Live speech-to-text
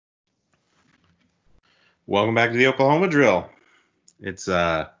Welcome back to the Oklahoma Drill. It's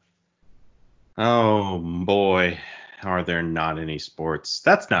oh boy, are there not any sports?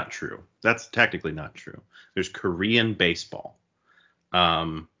 That's not true. That's technically not true. There's Korean baseball.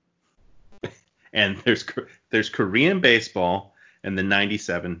 Um and there's Korean baseball and the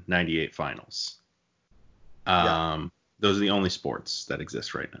 97-98 finals. Yeah. Those are the only sports that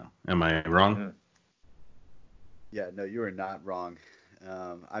exist right now. Am I wrong? Mhm. Yeah, no, you are not wrong.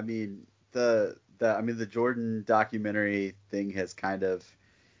 I mean, the Jordan documentary thing has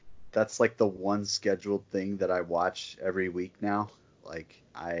that's like the one scheduled thing that I watch every week now. Like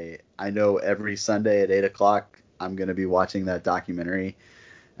I know every Sunday at 8 o'clock I'm gonna be watching that documentary.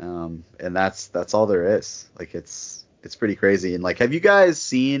 And that's all there is. Like it's pretty crazy. And like, have you guys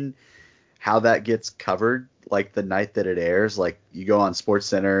seen how that gets covered? Like the night that it airs, like you go on Sports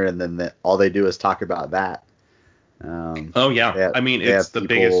Center and then all they do is talk about that. Oh yeah. They have, I mean, they it's have the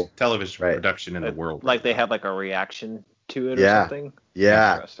people, biggest television right? production in the world Like right they now. had like a reaction to it or Yeah, something.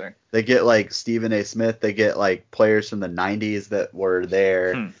 yeah. Interesting. They get like Stephen A. Smith. They get like players from the '90s that were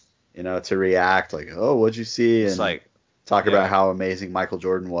there, Hmm. to react. Like, oh, what'd you see? It's And like talk yeah. about how amazing Michael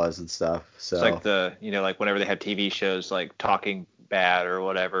Jordan was and stuff. So It's like like whenever they have TV shows like Talking Bad or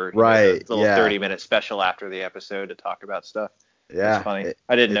whatever, right, the little yeah, 30-minute special after the episode to talk about stuff. It's yeah. funny.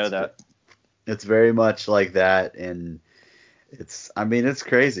 I didn't know It's that. it's very much like that, and it's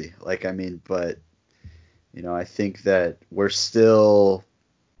crazy. Like, but I think that we're still,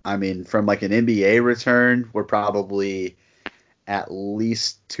 from like an NBA return, we're probably at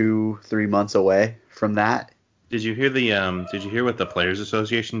least 2-3 months away from that. Did you hear what the Players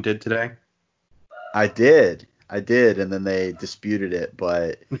Association did today? I did, and then they disputed it,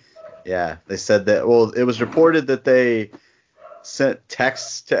 but yeah, they said that. Well, it was reported that they sent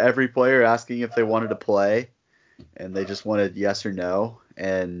texts to every player asking if they wanted to play, and they just wanted yes or no,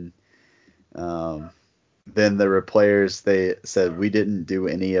 and then the players, they said we didn't do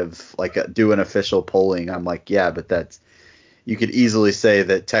any of like do an official polling. I'm like, yeah, but you could easily say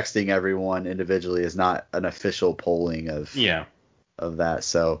that texting everyone individually is not an official polling of Yeah. that.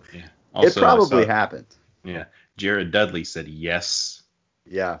 So Yeah. it Also, probably happened. Yeah. Jared Dudley said yes.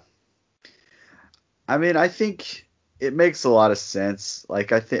 Yeah. I think it makes a lot of sense.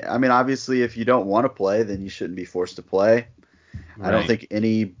 Like, obviously, if you don't want to play, then you shouldn't be forced to play. Right. I don't think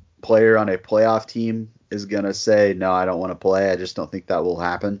any player on a playoff team is going to say, no, I don't want to play. I just don't think that will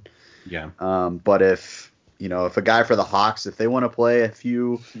happen. Yeah. But if a guy for the Hawks, if they want to play a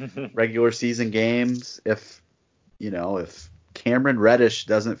few regular season games, if Cameron Reddish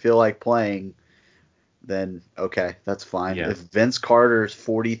doesn't feel like playing, then okay, that's fine. Yeah. If Vince Carter's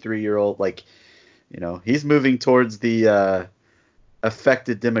 43-year-old, like, he's moving towards the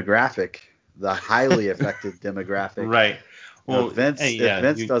affected demographic, the highly affected demographic. Right. Well, If Vince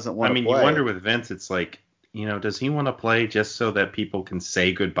doesn't want to play, you wonder with Vince, it's like, does he want to play just so that people can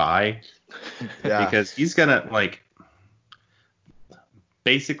say goodbye? Yeah. Because he's gonna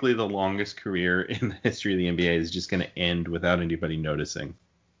basically the longest career in the history of the NBA is just gonna end without anybody noticing.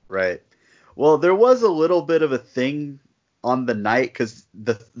 Right. Well, there was a little bit of a thing on the night because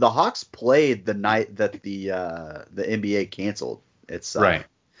the Hawks played the night that the NBA canceled itself. Right.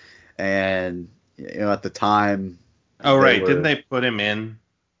 And at the time. Oh right, didn't they put him in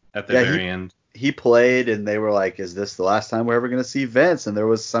at the very end? He played, and they were like, "Is this the last time we're ever going to see Vince?" And there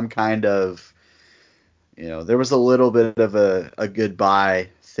was some kind of, there was a little bit of a goodbye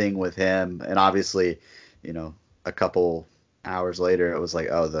thing with him, and obviously, a couple hours later, it was like,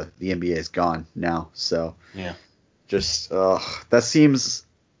 oh, the NBA is gone now. So yeah, just that seems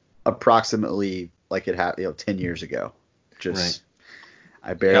approximately like it happened, 10 years ago. Just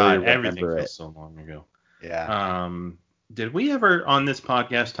right. I barely remember everything it. feels so long ago. Yeah. Did we ever on this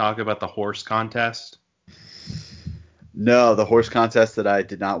podcast talk about the horse contest? No, the horse contest that I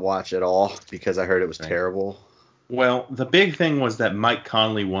did not watch at all because I heard it was terrible. Well, the big thing was that Mike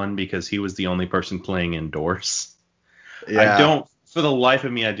Conley won because he was the only person playing indoors. Yeah. For the life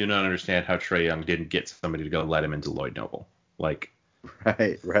of me, I do not understand how Trae Young didn't get somebody to go let him into Lloyd Noble. Right.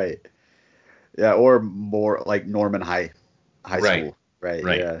 Yeah, or more like Norman High School. Right.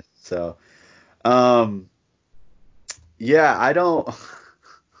 Yeah. So, yeah, I don't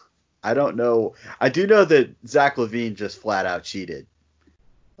know. I do know that Zach LaVine just flat out cheated.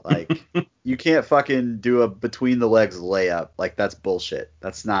 Like, you can't fucking do a between the legs layup. Like, that's bullshit.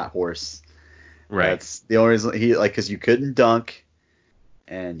 That's not horse. Right. That's the only reason because you couldn't dunk.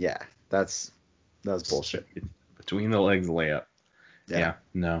 And yeah, that was bullshit. Between the legs layup. Yeah.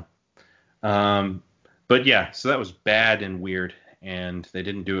 No. But yeah, so that was bad and weird, and they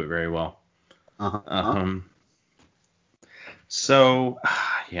didn't do it very well. Uh-huh. So,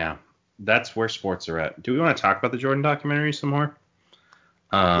 yeah, that's where sports are at. Do we want to talk about the Jordan documentary some more?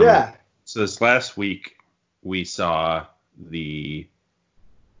 Yeah. So this last week we saw the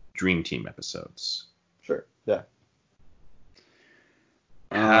Dream Team episodes. Sure. Yeah.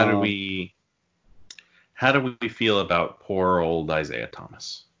 How do we feel about poor old Isaiah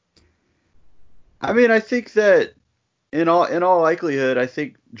Thomas? I mean, I think that in all likelihood, I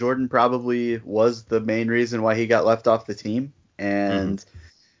think Jordan probably was the main reason why he got left off the team, and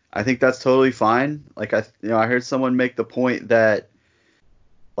I think that's totally fine. Like I heard someone make the point that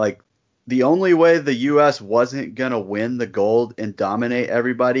like the only way the U.S. wasn't gonna win the gold and dominate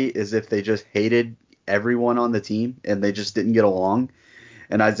everybody is if they just hated everyone on the team and they just didn't get along.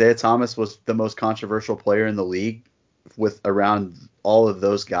 And Isaiah Thomas was the most controversial player in the league with around all of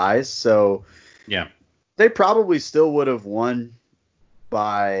those guys. So yeah, they probably still would have won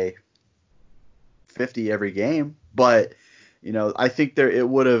by 50 every game, but I think it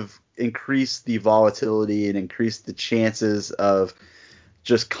would have increased the volatility and increased the chances of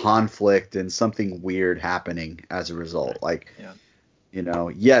just conflict and something weird happening as a result. Like,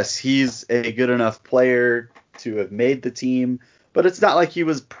 yes, he's a good enough player to have made the team, but it's not like he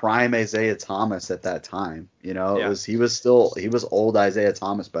was prime Isaiah Thomas at that time. He was old Isaiah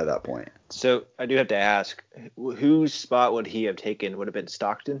Thomas by that point. So I do have to ask, whose spot would he have taken? Would have been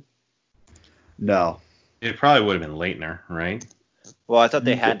Stockton? No. It probably would have been Leitner, right? Well, I thought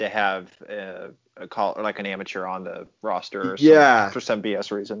they had to have a call or like an amateur on the roster or for some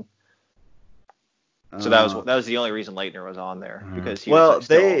BS reason. So that was the only reason Leitner was on there because he was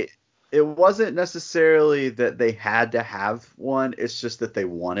it wasn't necessarily that they had to have one. It's just that they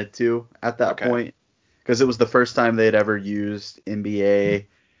wanted to at that point because it was the first time they'd ever used NBA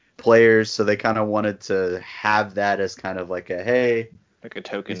players. So they kind of wanted to have that as kind of like a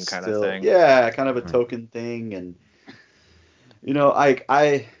token kind of thing. Yeah, kind of a token thing. And,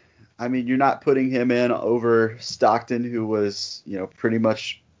 I mean, you're not putting him in over Stockton, who was, pretty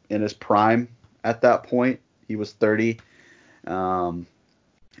much in his prime at that point. He was 30.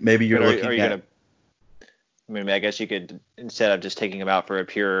 Maybe you're looking at. I mean, I guess you could, instead of just taking him out for a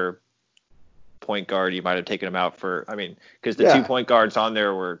pure point guard, you might have taken him out for, because the 2 point guards on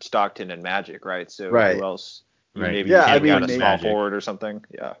there were Stockton and Magic, right? So who else? Right. Maybe you take out a small forward or something.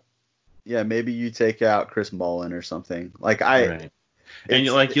 Yeah. Yeah, maybe you take out Chris Mullin or something. And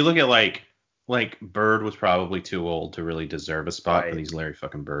you look at like Bird was probably too old to really deserve a spot, but he's Larry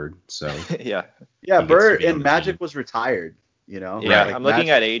fucking Bird. So yeah. Yeah, Bird and Magic was retired. Yeah, I'm looking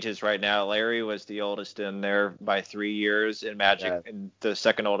at ages right now. Larry was the oldest in there by 3 years, and Magic, and the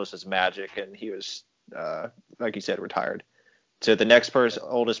second oldest is Magic, and he was, like you said, retired. So the next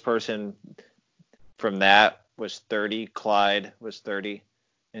oldest person from that was 30. Clyde was 30,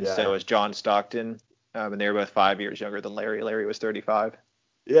 and so was John Stockton, and they were both 5 years younger than Larry. Larry was 35.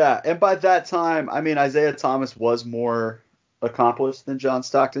 Yeah, and by that time, Isaiah Thomas was more accomplished than John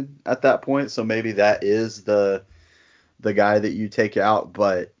Stockton at that point, so maybe that is the guy that you take out,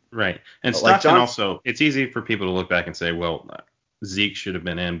 but right. And Stockton also, it's easy for people to look back and say, well, Zeke should have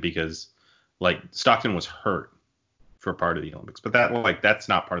been in because Stockton was hurt for part of the Olympics, but that's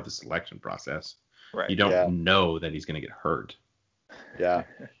not part of the selection process. Right. You don't know that he's going to get hurt. Yeah.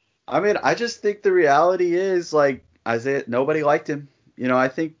 I just think the reality is Isaiah, nobody liked him. I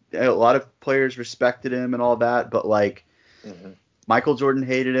think a lot of players respected him and all that, but Michael Jordan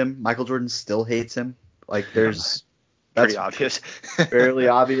hated him. Michael Jordan still hates him. That's pretty obvious. Fairly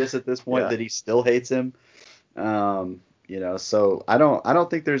obvious at this point that he still hates him. So I don't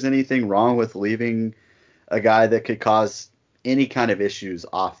think there's anything wrong with leaving a guy that could cause any kind of issues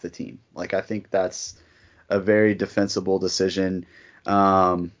off the team. I think that's a very defensible decision.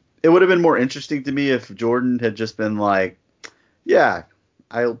 It would have been more interesting to me if Jordan had just been like, yeah,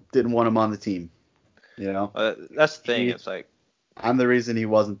 I didn't want him on the team. That's the thing. It's like I'm the reason he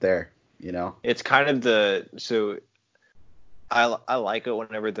wasn't there. It's kind of so I like it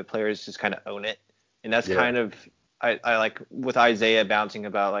whenever the players just kind of own it, and that's kind of I like with Isaiah bouncing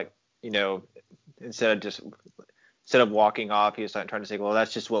about instead of walking off, he was trying to say, well,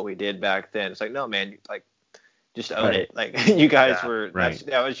 that's just what we did back then. It's like, no, man, just own it. You guys were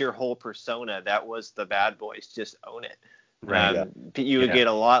that was your whole persona. That was the bad boys. Just own it. Right. You would get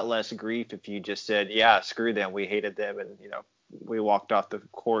a lot less grief if you just said, yeah, screw them, we hated them, and we walked off the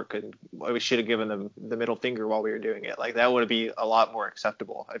court and we should have given them the middle finger while we were doing it. That would be a lot more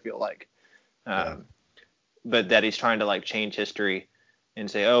acceptable, I feel like. But that he's trying to change history and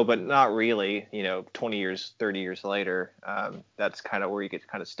say, oh, but not really, 20 years, 30 years later, that's kind of where you get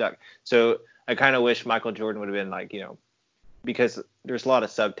kind of stuck. So I kind of wish Michael Jordan would have been because there's a lot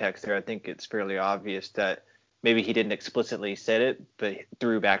of subtext there. I think it's fairly obvious that maybe he didn't explicitly said it, but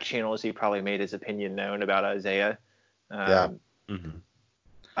through back channels, he probably made his opinion known about Isaiah. Yeah. Mm-hmm.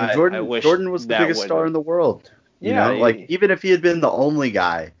 And I wish Jordan was the that biggest star in the world. You Yeah, know, like even if he had been the only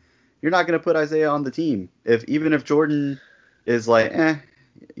guy, you're not going to put Isaiah on the team. Even if Jordan is like,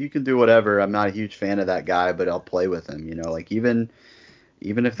 you can do whatever. I'm not a huge fan of that guy, but I'll play with him. You know, like even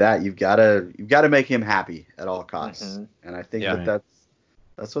if that, you've got to make him happy at all costs. Mhm. And I think Yeah.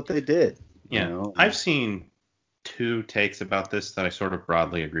 that's what they did. Yeah, You know? I've seen two takes about this that I sort of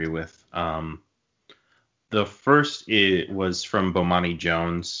broadly agree with. The first was from Bomani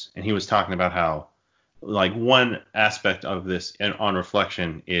Jones, and he was talking about how, like, one aspect of this, and on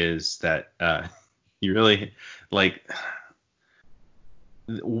reflection, is that you really like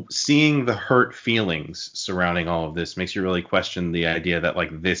seeing the hurt feelings surrounding all of this makes you really question the idea that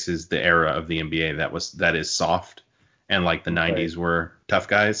like this is the era of the NBA that is soft, and like the Right. 90s were tough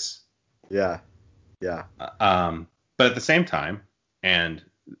guys. Yeah. Yeah. But at the same time, and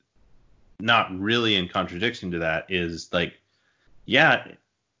not really in contradiction to that, is like, yeah,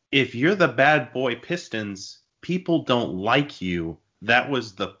 if you're the bad boy Pistons, people don't like you. That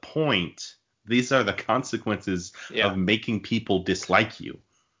was the point. These are the consequences of making people dislike you.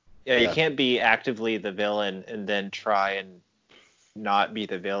 Yeah, Yeah. you can't be actively the villain and then try and not be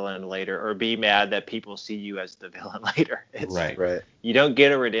the villain later, or be mad that people see you as the villain later. Right. You don't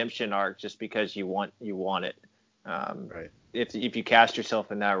get a redemption arc just because you want it. Right. If you cast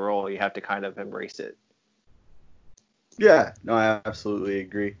yourself in that role, you have to kind of embrace it. Yeah, no, I absolutely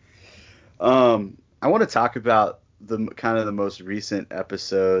agree. I want to talk about the kind of the most recent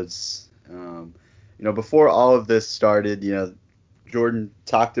episodes. Before all of this started, Jordan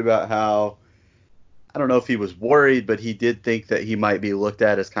talked about how, I don't know if he was worried, but he did think that he might be looked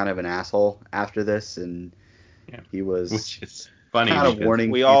at as kind of an asshole after this, and he was which is funny kind of because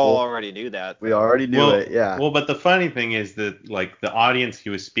warning we people. all already knew that. We already knew it, yeah. Well, but the funny thing is that like the audience he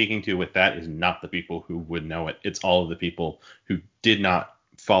was speaking to with that is not the people who would know it. It's all of the people who did not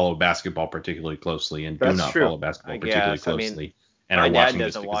follow basketball particularly closely and That's do not true. follow basketball I particularly guess. I mean, closely and my are dad watching this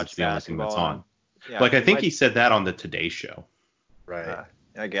doesn't because watch it's the only thing that's basketball. on. Yeah, Like I think he said that on the Today Show. Right.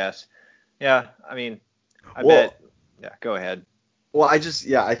 I guess. Yeah, I mean, I Well- bet. Yeah, go ahead. Well, I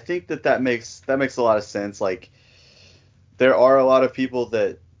think that makes a lot of sense. Like, there are a lot of people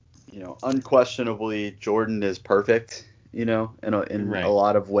that, unquestionably Jordan is perfect, in Right. a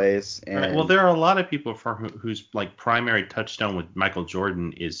lot of ways. And Right. Well, there are a lot of people for whose like primary touchstone with Michael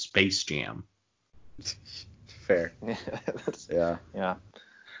Jordan is Space Jam. fair. Yeah. Yeah.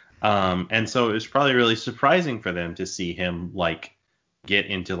 And so it was probably really surprising for them to see him like get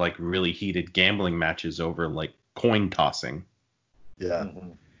into like really heated gambling matches over like coin tossing. Yeah.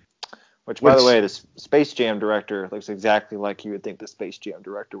 Mhm. Which, by the Which- way, the Space Jam director looks exactly like you would think the Space Jam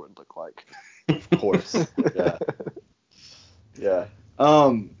director would look like. Of course. Yeah. Yeah.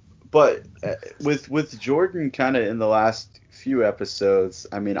 But with Jordan kind of in the last few episodes,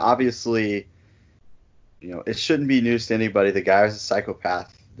 I mean, obviously, it shouldn't be news to anybody. The guy was a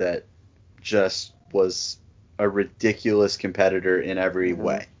psychopath that just was a ridiculous competitor in every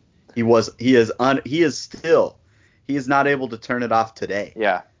way. He is not able to turn it off today.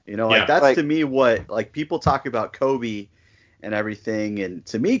 Yeah. That's to me what, like, people talk about Kobe and everything, and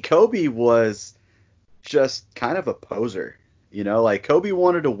to me Kobe was just kind of a poser. Like, Kobe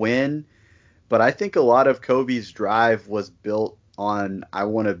wanted to win, but I think a lot of Kobe's drive was built on, I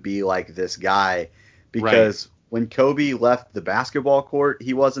want to be like this guy, because when Kobe left the basketball court,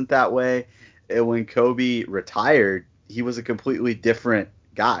 he wasn't that way. And when Kobe retired, he was a completely different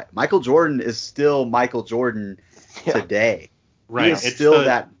guy. Michael Jordan is still Michael Jordan today. Right. He is still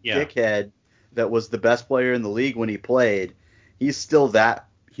that dickhead that was the best player in the league when he played. He's still that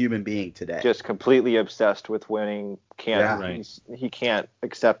human being today. Just completely obsessed with winning. He can't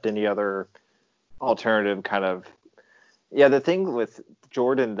accept any other alternative kind of. Yeah, the thing with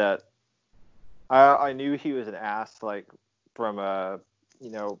Jordan that I knew he was an ass, like, from a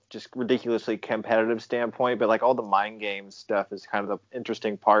just ridiculously competitive standpoint, but like all the mind game stuff is kind of the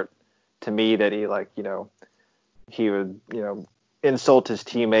interesting part to me, that he he would insult his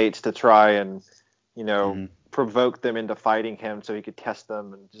teammates to try and provoke them into fighting him so he could test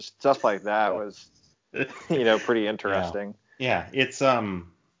them, and just stuff like that was pretty interesting. Yeah, it's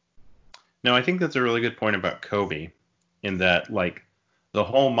no, I think that's a really good point about Kobe, in that like the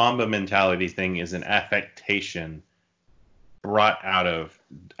whole Mamba mentality thing is an affectation brought out of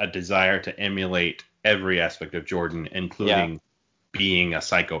a desire to emulate every aspect of Jordan, including being a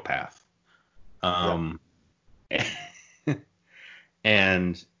psychopath.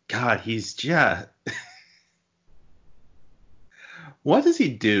 And God, he's just what does he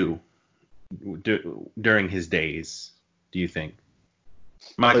do during his days, do you think?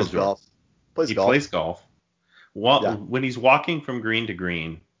 Michael Plays Jordan. golf. Plays He golf. plays golf. Yeah. When he's walking from green to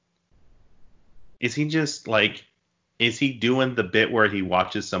green, is he just like, is he doing the bit where he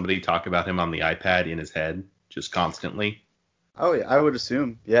watches somebody talk about him on the iPad in his head just constantly? Oh yeah, I would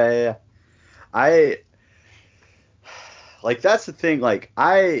assume. Yeah. I like that's the thing. Like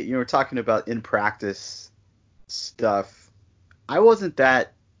we're talking about in practice stuff. I wasn't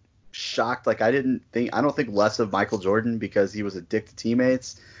that shocked. Like I don't think less of Michael Jordan because he was a dick to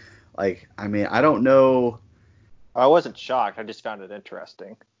teammates. Like I mean, I don't know. I wasn't shocked. I just found it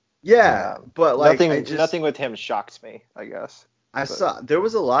interesting. Yeah, but like nothing with him shocks me, I guess. I saw there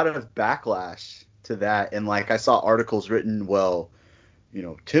was a lot of backlash to that, and like I saw articles written, well,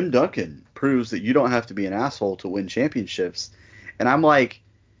 Tim Duncan proves that you don't have to be an asshole to win championships, and I'm like,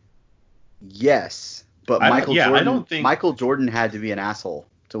 yes, but Michael Jordan had to be an asshole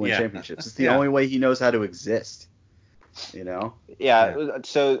to win championships. It's the only way he knows how to exist, Yeah.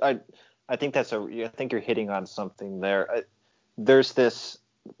 So I think I think you're hitting on something there. There's this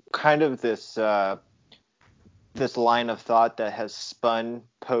kind of this line of thought that has spun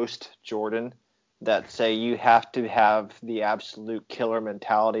post Jordan that say you have to have the absolute killer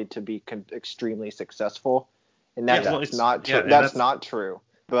mentality to be extremely successful, and that's not true. That's not true.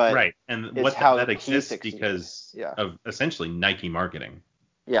 But right, and it's how that exists because of essentially Nike marketing.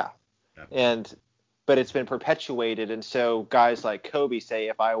 Yeah, but it's been perpetuated, and so guys like Kobe say,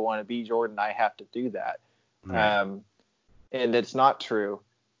 if I want to be Jordan, I have to do that. Right. And it's not true.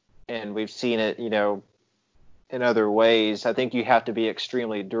 And we've seen it, in other ways. I think you have to be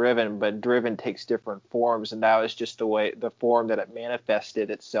extremely driven, but driven takes different forms, and that was just the form that it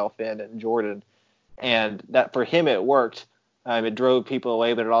manifested itself in Jordan. And that for him it worked. It drove people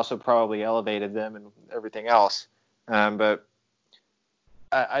away, but it also probably elevated them and everything else. But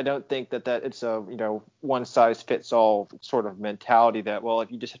I don't think that it's a one size fits all sort of mentality that, well, if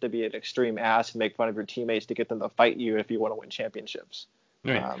you just have to be an extreme ass and make fun of your teammates to get them to fight you if you want to win championships.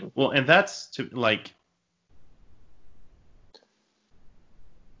 Right. Well, and that's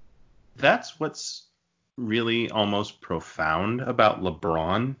that's what's really almost profound about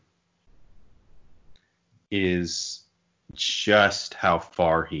LeBron is just how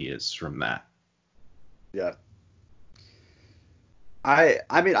far he is from that. Yeah. I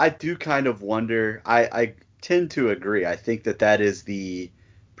mean, I do kind of wonder. I tend to agree. I think that is the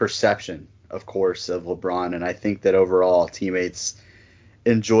perception, of course, of LeBron, and I think that overall teammates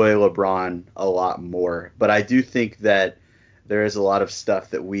enjoy LeBron a lot more. But I do think that there is a lot of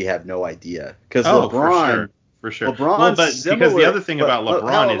stuff that we have no idea. Because LeBron, for sure. LeBron's because the other thing about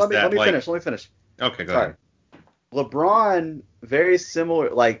LeBron is that let me finish. Okay, go ahead. LeBron, very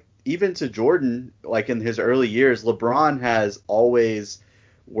similar, like even to Jordan, like in his early years, LeBron has always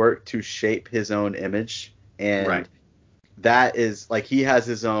worked to shape his own image, and that is like he has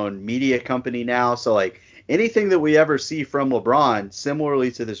his own media company now. So like anything that we ever see from LeBron,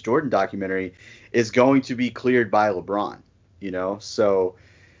 similarly to this Jordan documentary, is going to be cleared by LeBron. So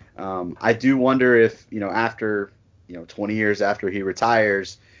I do wonder if after 20 years after he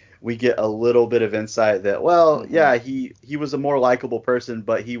retires, we get a little bit of insight that, well, yeah, he was a more likable person,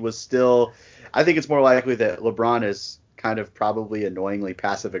 but he was still, I think it's more likely that LeBron is kind of probably annoyingly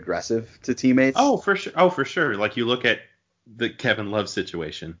passive aggressive to teammates. Oh, for sure. Like you look at the Kevin Love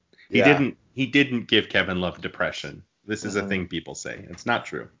situation. He didn't give Kevin Love depression. This is a thing people say. It's not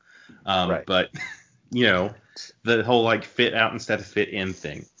true. But the whole like fit out instead of fit in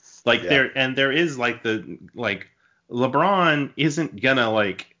thing. Like there is like LeBron isn't gonna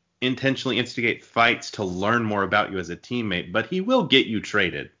like intentionally instigate fights to learn more about you as a teammate, but he will get you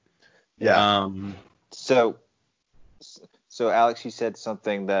traded. Yeah. So Alex, you said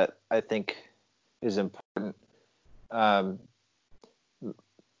something that I think is important.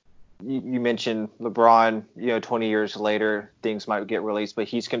 You mentioned LeBron, 20 years later, things might get released, but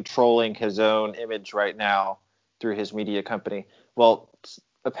he's controlling his own image right now through his media company. Well,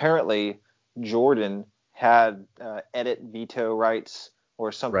 apparently Jordan had edit veto rights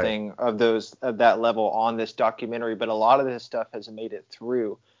or something of that level on this documentary, but a lot of this stuff has made it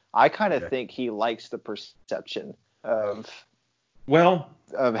through. I kind of think he likes the perception of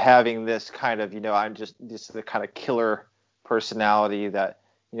having this kind of, I'm just the kind of killer personality that,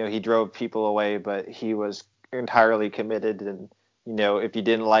 he drove people away, but he was entirely committed, and if you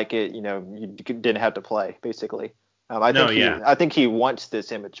didn't like it, you didn't have to play, basically. I think he wants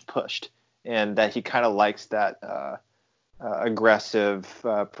this image pushed, and that he kind of likes that aggressive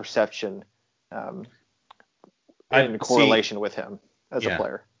perception in correlation with him as a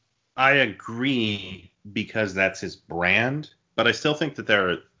player. I agree because that's his brand, but I still think that there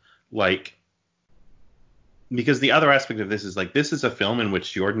are like because the other aspect of this is like, this is a film in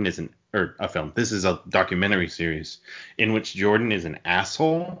which Jordan isn't, or a film, this is a documentary series in which Jordan is an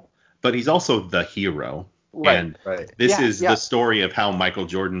asshole, but he's also the hero. Right. And Right. this Yeah, is yeah. the story of how Michael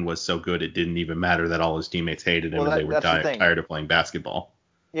Jordan was so good it didn't even matter that all his teammates hated him Well, and they were that's the thing. tired of playing basketball.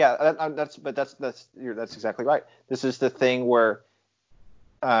 Yeah, that's exactly right. This is the thing where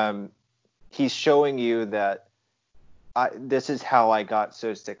he's showing you that this is how I got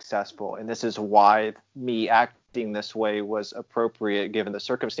so successful, and this is why me acting this way was appropriate given the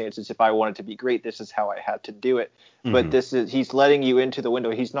circumstances. If I wanted to be great, this is how I had to do it. But he's letting you into the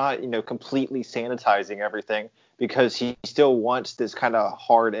window. He's not, completely sanitizing everything, because he still wants this kind of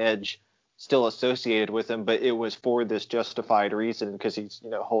hard edge still associated with him, but it was for this justified reason, because he's,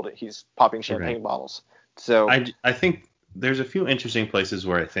 he's popping champagne bottles. So I think there's a few interesting places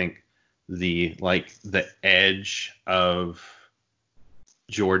where I think the edge of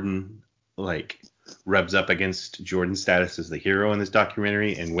Jordan rubs up against Jordan's status as the hero in this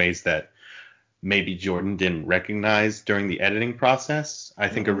documentary in ways that maybe Jordan didn't recognize during the editing process. I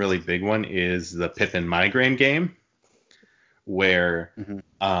think a really big one is the Pippen migraine game, where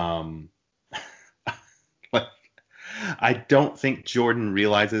I don't think Jordan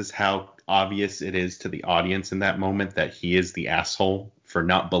realizes how obvious it is to the audience in that moment that he is the asshole for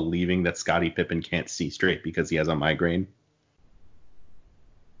not believing that Scottie Pippen can't see straight because he has a migraine.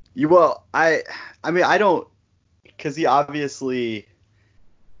 Well, I mean, I don't, because he obviously,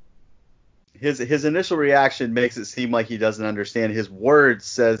 his initial reaction makes it seem like he doesn't understand. His word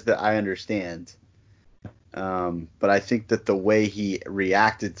says that I understand. But I think that the way he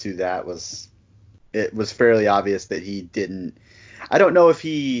reacted to that was fairly obvious that he didn't. I don't know if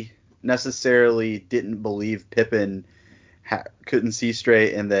he necessarily didn't believe Pippen couldn't see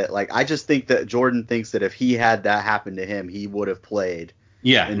straight, and that, I just think that Jordan thinks that if he had that happen to him, he would have played.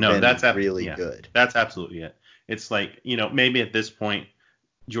 Yeah, no, that's really good. That's absolutely it. It's maybe at this point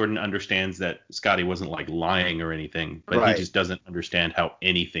Jordan understands that Scottie wasn't lying or anything, but he just doesn't understand how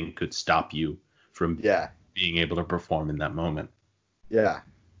anything could stop you from being able to perform in that moment. Yeah.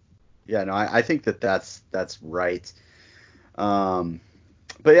 Yeah, no, I think that's right. But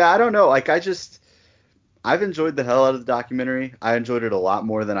yeah, I don't know. I've enjoyed the hell out of the documentary. I enjoyed it a lot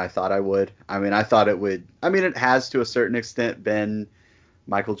more than I thought I would. I mean, I thought it would. I mean, it has to a certain extent been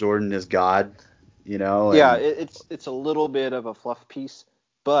Michael Jordan is God, Yeah, it's a little bit of a fluff piece,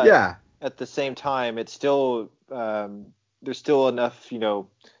 but at the same time, it's still there's still enough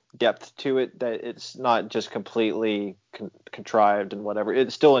depth to it that it's not just completely contrived and whatever.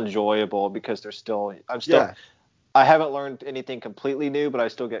 It's still enjoyable because I haven't learned anything completely new, but I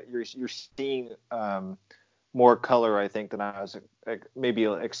still get you're seeing more color, I think, than I was maybe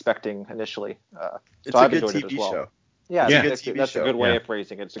expecting initially. It's a good TV show. Yeah, that's a good way of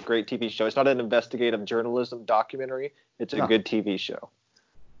phrasing it. It's a great TV show. It's not an investigative journalism documentary. It's a good TV show.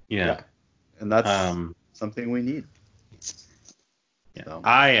 Yeah. And that's something we need. Yeah.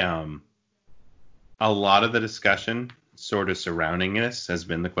 So. A lot of the discussion sort of surrounding this has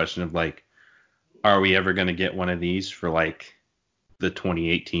been the question of are we ever going to get one of these for the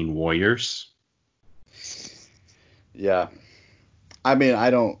 2018 Warriors? Yeah. I mean,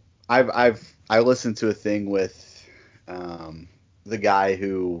 I listened to a thing with the guy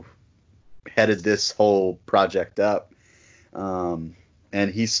who headed this whole project up, and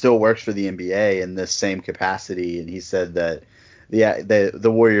he still works for the NBA in this same capacity, and he said that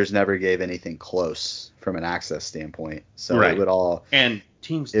the Warriors never gave anything close from an access standpoint, so it would all, and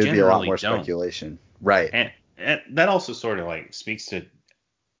teams it would be a lot more don't. speculation, right? And that also sort of speaks to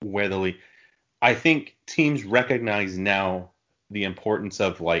where the league. I think teams recognize now the importance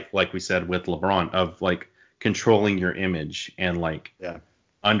of like we said with LeBron, of controlling your image and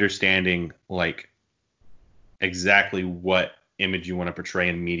understanding exactly what image you want to portray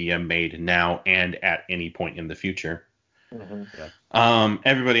in media, made now and at any point in the future. Mm-hmm. Yeah.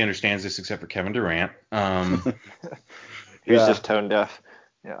 Everybody understands this except for Kevin Durant. He's just tone deaf.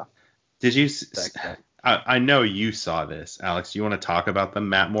 Yeah. Did you? I know you saw this, Alex. Do you want to talk about the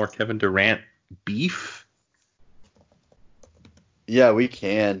Matt Moore Kevin Durant beef? Yeah, we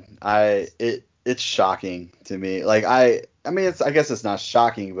can. It's shocking to me. I mean, I guess it's not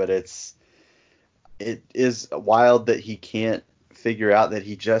shocking, but it is wild that he can't figure out that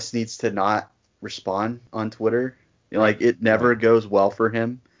he just needs to not respond on Twitter. It never goes well for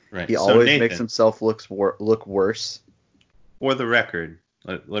him. Right. He always makes himself look worse. For the record,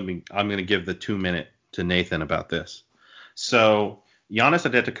 I'm going to give the 2-minute to Nathan about this. So, Giannis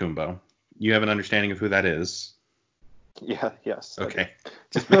Antetokounmpo, you have an understanding of who that is? Yeah. Yes. Okay.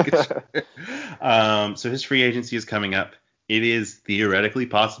 Just making sure. So his free agency is coming up it is theoretically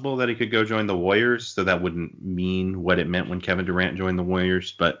possible that he could go join the Warriors, so that wouldn't mean what it meant when Kevin Durant joined the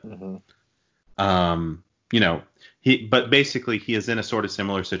Warriors. But, but basically he is in a sort of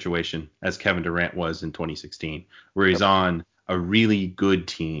similar situation as Kevin Durant was in 2016, where he's on a really good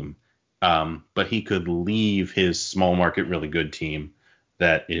team, but he could leave his small market really good team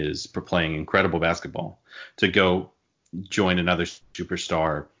that is playing incredible basketball to go join another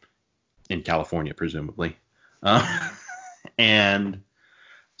superstar in California, presumably. And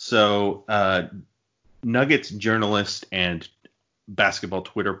so Nuggets journalist and basketball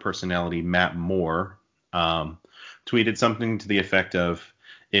Twitter personality Matt Moore tweeted something to the effect of,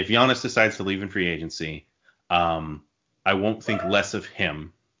 if Giannis decides to leave in free agency, I won't think less of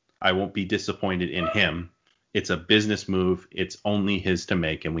him. I won't be disappointed in him. It's a business move. It's only his to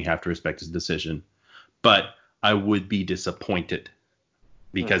make, and we have to respect his decision. But I would be disappointed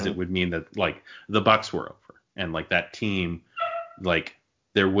because it would mean that, like, the Bucks were over, and, like, that team, like,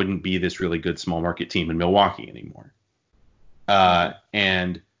 there wouldn't be this really good small market team in Milwaukee anymore.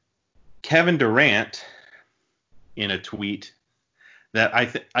 And Kevin Durant, in a tweet that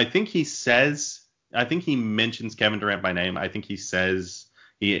I think he mentions Kevin Durant by name. I think he says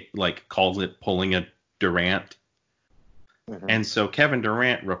he, like, calls it pulling a Durant. And so Kevin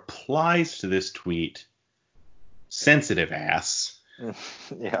Durant replies to this tweet, sensitive ass.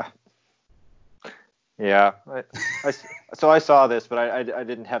 Yeah. So I saw this, but I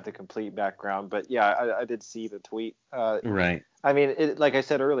didn't have the complete background. But yeah, I did see the tweet. Right. I mean, like I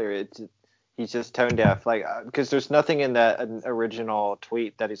said earlier, he's just tone deaf. Like, because there's nothing in that original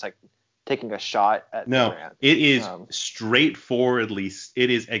tweet that he's like taking a shot at Durant. It is it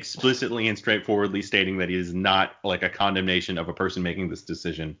is explicitly and straightforwardly stating that it is not like a condemnation of a person making this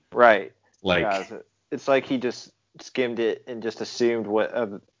decision. Right. Like, yeah, it's like he just skimmed it and just assumed what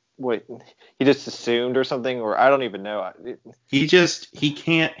he just assumed or something, or I don't even know. He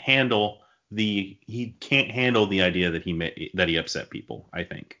can't handle the idea that he upset people, I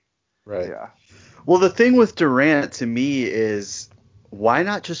think. Right. Yeah. Well, the thing with Durant to me is, why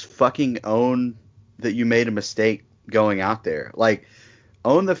not just fucking own that you made a mistake going out there? Like,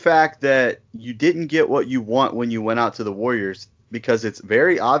 own the fact that you didn't get what you want when you went out to the Warriors, because it's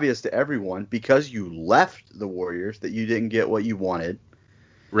very obvious to everyone, because you left the Warriors, that you didn't get what you wanted.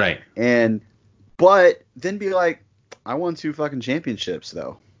 Right. But then be like, I won 2 fucking championships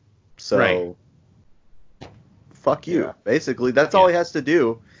though. So fuck you. Yeah. Basically, that's all he has to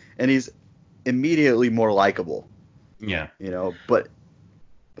do, and he's immediately more likable. Yeah.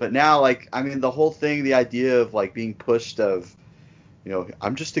 But now, like, I mean, the whole thing, the idea of, like, being pushed of,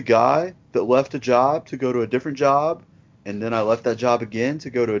 I'm just a guy that left a job to go to a different job, and then I left that job again to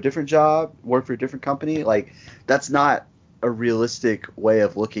go to a different job, work for a different company. Like, that's not a realistic way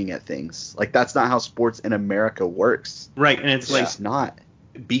of looking at things. Like, that's not how sports in America works. Right. And it's like, just not.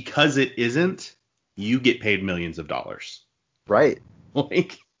 Because it isn't, you get paid millions of dollars. Right.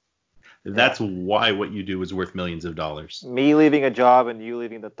 Like, that's why what you do is worth millions of dollars. Me leaving a job and you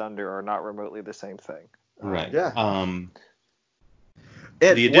leaving the Thunder are not remotely the same thing. Right. Yeah.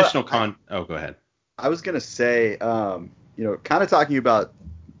 The additional oh, go ahead. I was going to say, kind of talking about,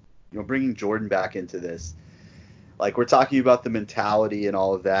 bringing Jordan back into this. Like, we're talking about the mentality and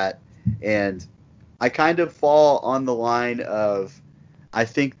all of that. And I kind of fall on the line of, I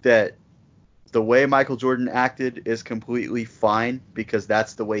think that the way Michael Jordan acted is completely fine, because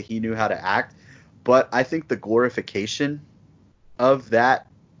that's the way he knew how to act. But I think the glorification of that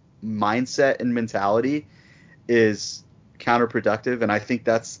mindset and mentality is counterproductive. And I think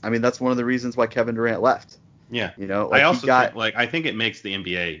that's one of the reasons why Kevin Durant left. Yeah. Like, I also think, like, I think it makes the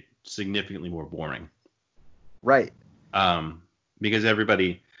NBA significantly more boring. Right. Because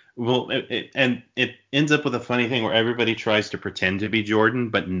everybody, it ends up with a funny thing where everybody tries to pretend to be Jordan,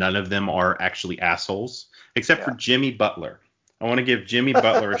 but none of them are actually assholes, except for Jimmy Butler. I want to give Jimmy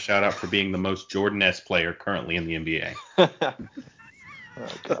Butler a shout out for being the most Jordan-esque player currently in the NBA. Oh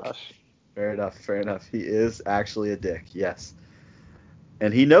gosh. Fair enough. He is actually a dick. Yes.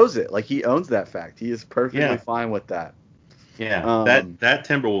 And he knows it. Like, he owns that fact. He is perfectly fine with that. Yeah. That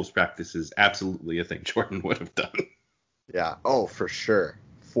Timberwolves practice is absolutely a thing Jordan would have done. Yeah. Oh, for sure.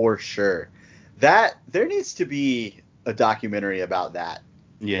 For sure. There needs to be a documentary about that.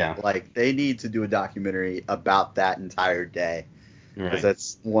 Yeah. Like, they need to do a documentary about that entire day. Because Right.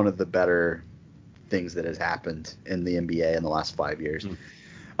 that's one of the better things that has happened in the NBA in the last 5 years.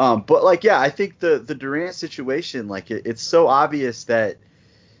 But, like, yeah, I think the Durant situation, like, it's so obvious that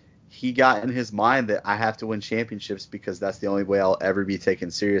he got in his mind that I have to win championships because that's the only way I'll ever be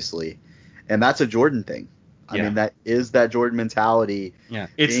taken seriously. And that's a Jordan thing. I mean, that is that Jordan mentality. Yeah.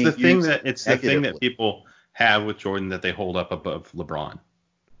 It's the thing that people have with Jordan that they hold up above LeBron,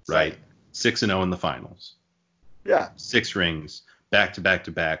 right? 6-0 in the finals. Yeah. 6 rings, back to back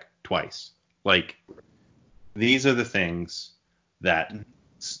to back, twice. Like, these are the things that,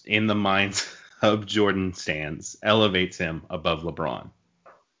 in the minds of Jordan stands, elevates him above LeBron.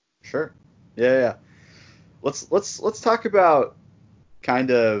 Sure. Yeah. Let's talk about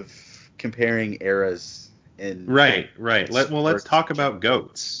kind of comparing eras in Right. Let's talk about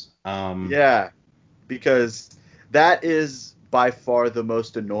GOATs. Yeah, because that is by far the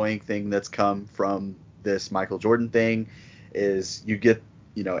most annoying thing that's come from this Michael Jordan thing. Is you get,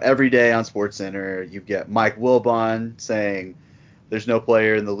 every day on SportsCenter, you get Mike Wilbon saying there's no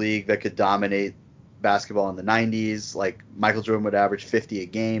player in the league that could dominate basketball in the 90s. Like, Michael Jordan would average 50 a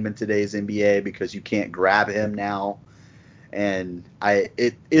game in today's NBA because you can't grab him now. And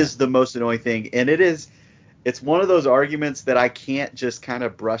it is the most annoying thing. And it's one of those arguments that I can't just kind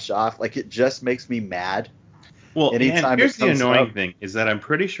of brush off. Like, it just makes me mad. Well, and here's the annoying thing is that I'm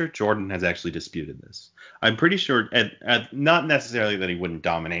pretty sure Jordan has actually disputed this. I'm pretty sure, not necessarily that he wouldn't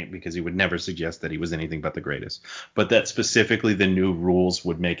dominate, because he would never suggest that he was anything but the greatest, but that specifically the new rules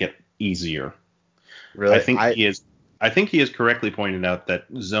would make it easier. Really? I think he has correctly pointed out that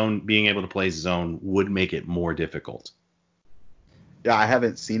being able to play zone would make it more difficult. Yeah, I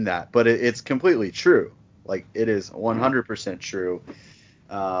haven't seen that, but it's completely true. Like, it is 100% true.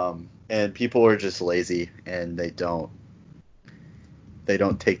 And people are just lazy, and they don't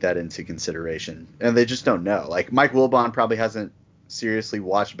take that into consideration, and they just don't know. Like, Mike Wilbon probably hasn't seriously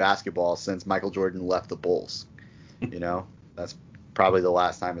watched basketball since Michael Jordan left the Bulls. That's probably the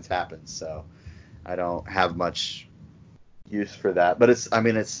last time it's happened. So I don't have much use for that. But it's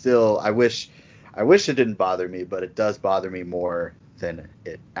still, I wish it didn't bother me, but it does bother me more than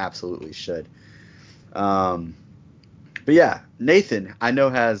it absolutely should. But yeah, Nathan, I know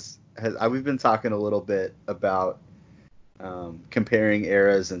we've been talking a little bit about comparing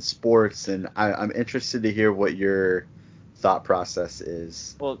eras in sports, and I'm interested to hear what your thought process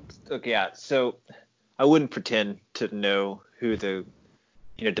is. Well, okay, yeah. So I wouldn't pretend to know who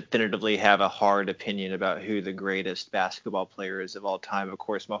definitively have a hard opinion about who the greatest basketball player is of all time. Of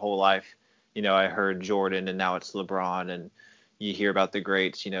course, my whole life, I heard Jordan, and now it's LeBron, and you hear about the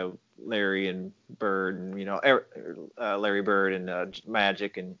greats, Larry and Bird, and Larry Bird and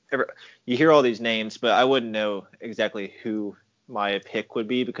Magic, and you hear all these names, but I wouldn't know exactly who my pick would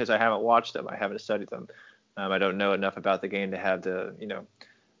be because I haven't watched them, I haven't studied them. I don't know enough about the game to have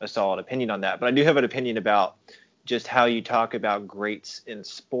a solid opinion on that. But I do have an opinion about just how you talk about greats in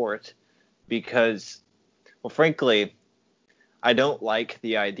sport, because, well, frankly, I don't like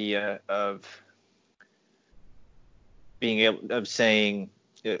the idea of saying.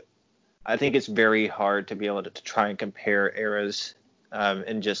 I think it's very hard to be able to try and compare eras,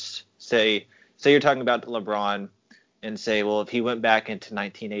 and just say you're talking about LeBron and say, well, if he went back into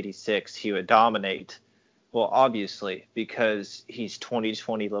 1986, he would dominate. Well, obviously, because he's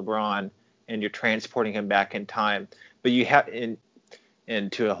 2020 LeBron, and you're transporting him back in time, but you have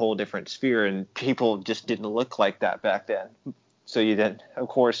into a whole different sphere, and people just didn't look like that back then. So you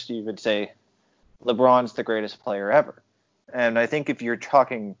would say LeBron's the greatest player ever. And I think if you're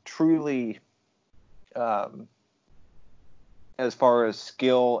talking truly as far as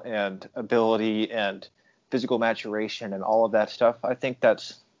skill and ability and physical maturation and all of that stuff, I think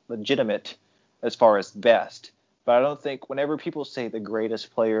that's legitimate as far as best. But I don't think whenever people say the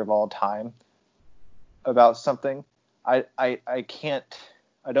greatest player of all time about something, I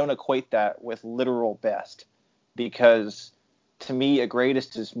don't equate that with literal best, because to me a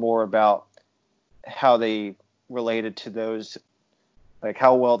greatest is more about how they related to those, like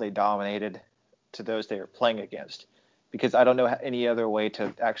how well they dominated to those they were playing against, because I don't know any other way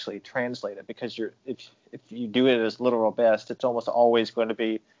to actually translate it, because if you do it as literal best, it's almost always going to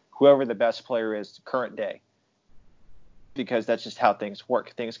be whoever the best player is current day, because that's just how things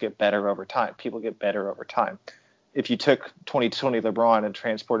work. Things get better over time. People get better over time. If you took 2020 LeBron and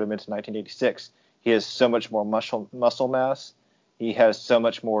transported him into 1986, he has so much more muscle mass. He has so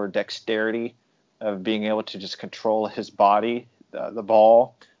much more dexterity of being able to just control his body, the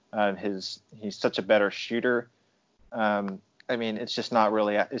ball. He's such a better shooter. It's just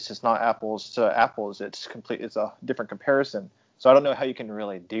not apples to apples. It's a different comparison. So I don't know how you can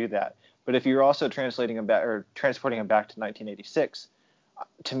really do that. But if you're also transporting him back to 1986,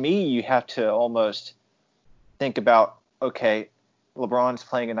 to me, you have to almost think about, okay, LeBron's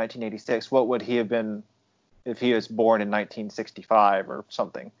playing in 1986. What would he have been if he was born in 1965 or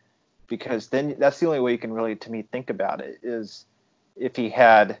something? Because then that's the only way you can really, to me, think about it, is if he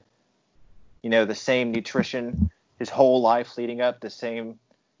had, the same nutrition his whole life leading up, the same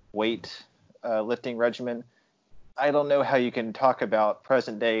weight, lifting regimen. I don't know how you can talk about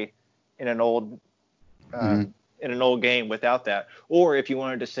present day in an old game without that. Or if you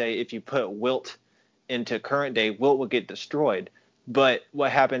wanted to say if you put Wilt into current day, Wilt would get destroyed. But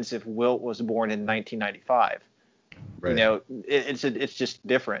what happens if Wilt was born in 1995? Right. You know, it's just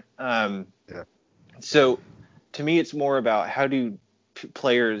different. So to me, it's more about how do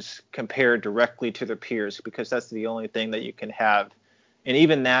players compare directly to their peers, because that's the only thing that you can have. And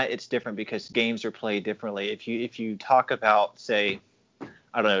even that, it's different because games are played differently. If you talk about, say,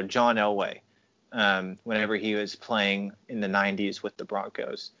 I don't know, John Elway, whenever he was playing in the 90s with the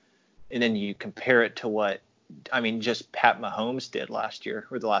Broncos, and then you compare it to what, I mean, just Pat Mahomes did last year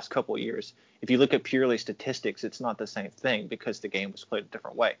or the last couple of years. If you look at purely statistics, it's not the same thing because the game was played a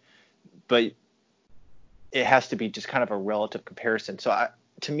different way. But it has to be just kind of a relative comparison. So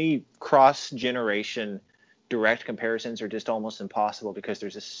to me, cross-generation direct comparisons are just almost impossible because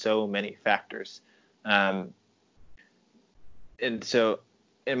there's just so many factors. And so,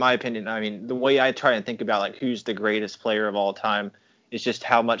 in my opinion, I mean, the way I try and think about like who's the greatest player of all time is just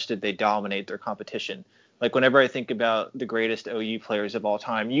how much did they dominate their competition. Like whenever I think about the greatest OU players of all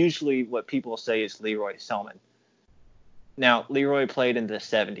time, usually what people say is Leroy Selmon. Now, Leroy played in the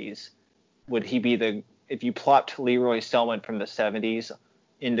 70s. Would he be if you plopped Leroy Selmon from the 70s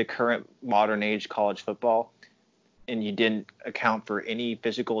into current modern age college football and you didn't account for any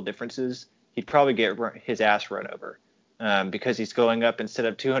physical differences, he'd probably get his ass run over because he's going up, instead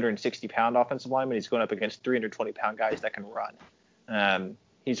of 260-pound offensive linemen, he's going up against 320-pound guys that can run.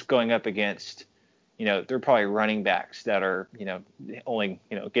 He's going up against, they're probably running backs that are, only,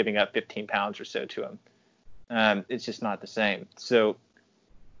 giving up 15 pounds or so to him. It's just not the same. So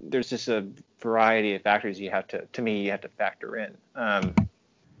there's just a variety of factors you have to factor in.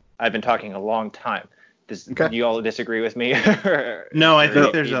 I've been talking a long time. Do you all disagree with me? No, I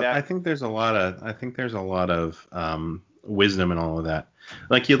think there's a lot of wisdom in all of that.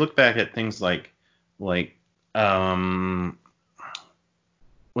 Like you look back at things like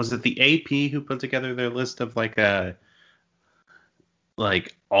was it the AP who put together their list of like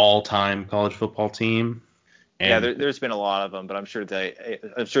all-time college football team? And, yeah, there's been a lot of them, but I'm sure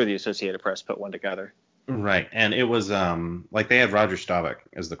the Associated Press put one together. Right, and it was they had Roger Staubach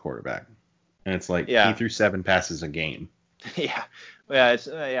as the quarterback, and it's like he threw 7 passes a game. Yeah,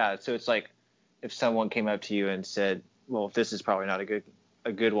 So it's like if someone came up to you and said, well, this is probably not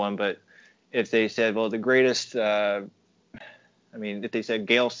a good one, but if they said, well, the greatest, if they said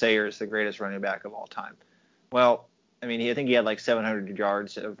Gale Sayers, the greatest running back of all time, well, I think he had like 700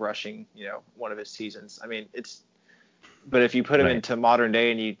 yards of rushing, one of his seasons. But if you put him into modern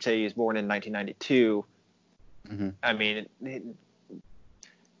day and you say he's born in 1992,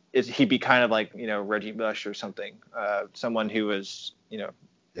 he'd be kind of like, Reggie Bush or something, someone who was,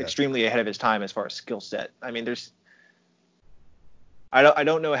 extremely ahead of his time as far as skill set. I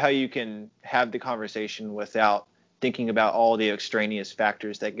don't know how you can have the conversation without thinking about all the extraneous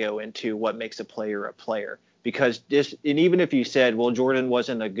factors that go into what makes a player. Because and even if you said, well, Jordan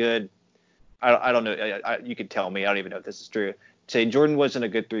wasn't a good, I don't know, you could tell me, I don't even know if this is true. Say Jordan wasn't a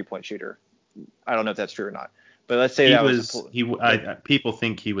good 3-point shooter. I don't know if that's true or not. But let's say people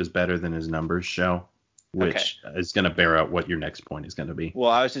think he was better than his numbers show, which is going to bear out what your next point is going to be.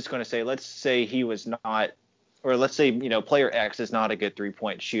 Well, I was just going to say, let's say he was not, or let's say, player X is not a good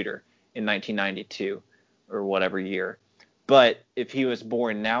 3-point shooter in 1992 or whatever year. But if he was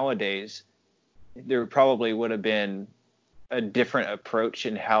born nowadays, there probably would have been a different approach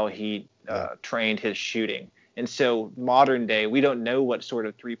in how he trained his shooting. And so modern day, we don't know what sort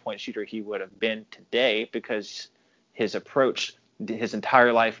of 3-point shooter he would have been today because his approach, his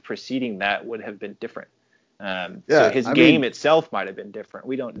entire life preceding that would have been different. So his game itself might have been different.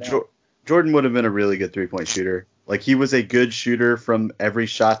 We don't know. Jordan would have been a really good 3-point shooter. Like he was a good shooter from every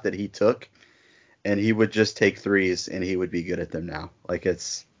shot that he took, and he would just take threes and he would be good at them now. Like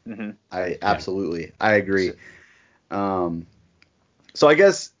it's, I agree. So I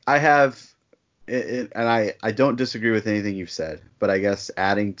guess I have, and I don't disagree with anything you've said, but I guess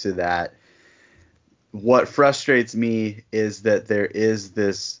adding to that, what frustrates me is that there is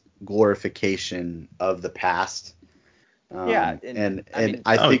this glorification of the past. And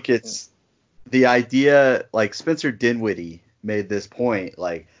I think it's the idea, like Spencer Dinwiddie made this point,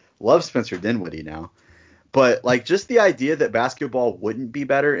 like love Spencer Dinwiddie now. But like just the idea that basketball wouldn't be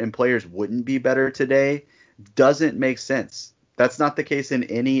better and players wouldn't be better today doesn't make sense. That's not the case in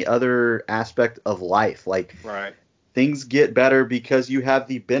any other aspect of life. Like things get better because you have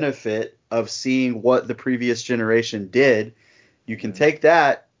the benefit of seeing what the previous generation did. You can take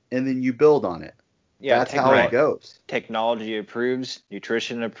that and then you build on it. Yeah, That's how it goes. Technology improves,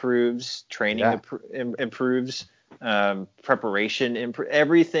 nutrition improves, training improves, preparation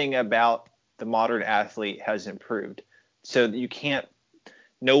everything about the modern athlete has improved. So you can't.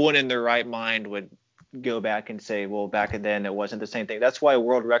 No one in their right mind would go back and say, well, back then it wasn't the same thing. That's why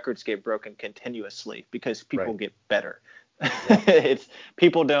world records get broken continuously, because people get better. Yeah.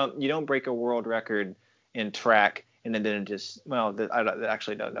 You don't break a world record in track and then it just, well, I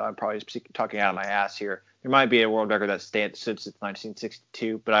actually don't know. I'm probably talking out of my ass here. There might be a world record that stands since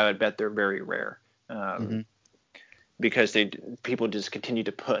 1962, but I would bet they're very rare. Because people just continue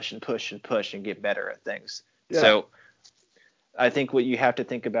to push and push and push and get better at things. Yeah. So I think what you have to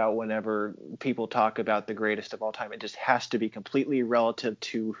think about whenever people talk about the greatest of all time, it just has to be completely relative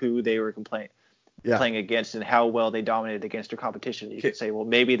to who they were playing against and how well they dominated against their competition. You could say, well,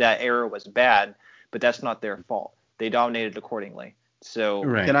 maybe that era was bad, but that's not their fault. They dominated accordingly. So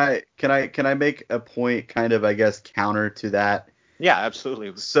right. Can I make a point kind of, I guess, counter to that? Yeah,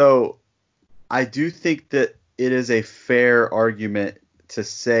 absolutely. So I do think that it is a fair argument to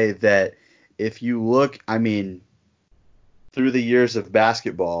say that if you look, I mean, through the years of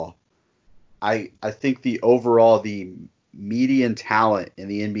basketball, I think the median talent in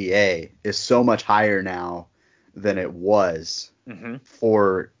the NBA is so much higher now than it was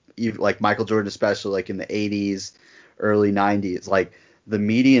for like Michael Jordan, especially like in the 80s, early 90s. Like the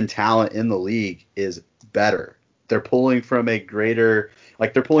median talent in the league is better. They're pulling from a greater,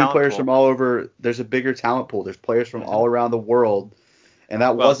 like they're pulling players from all over. There's a bigger talent pool. There's players from all around the world. And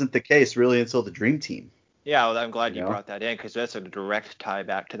that wasn't the case really until the Dream Team. Yeah, well, I'm glad you brought that in, because that's a direct tie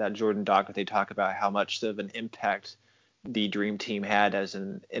back to that Jordan doc where they talk about how much of an impact the Dream Team had as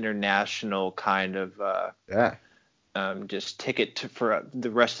an international kind of just ticket for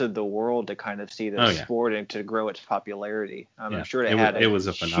the rest of the world to kind of see the sport and to grow its popularity. I'm sure it had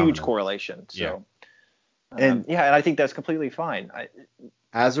a huge correlation. So, and I think that's completely fine.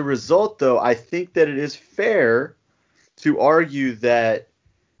 As a result, though, I think that it is fair to argue that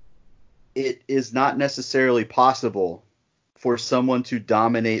it is not necessarily possible for someone to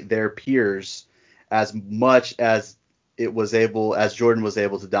dominate their peers as much as Jordan was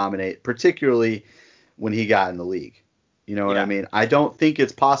able to dominate, particularly when he got in the league. You know what I mean? I don't think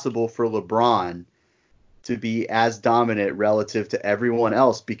it's possible for LeBron to be as dominant relative to everyone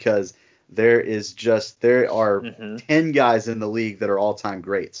else, because there are 10 guys in the league that are all-time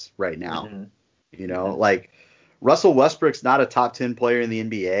greats right now. You know, like Russell Westbrook's not a top 10 player in the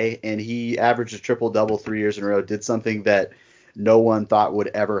NBA, and he averaged a triple-double 3 years in a row, did something that no one thought would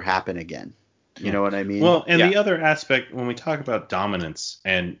ever happen again. You know what I mean? Well, and the other aspect, when we talk about dominance,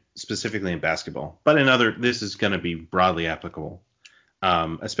 and specifically in basketball, but this is going to be broadly applicable,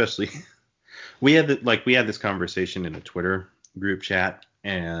 especially we had this conversation in a Twitter group chat,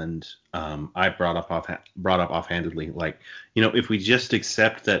 and I brought up offhandedly, like, you know, if we just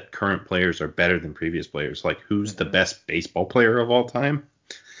accept that current players are better than previous players, like, who's the best baseball player of all time?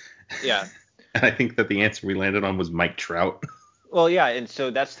 Yeah. And I think that the answer we landed on was Mike Trout. Well, yeah, and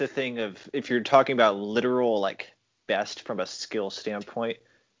so that's the thing of, if you're talking about literal, like, best from a skill standpoint,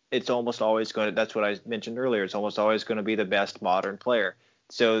 it's almost always going to, that's what I mentioned earlier, it's almost always going to be the best modern player.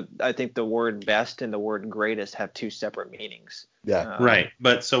 So I think the word best and the word greatest have two separate meanings. Yeah. Right.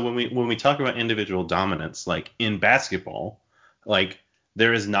 But so when we talk about individual dominance, like in basketball, like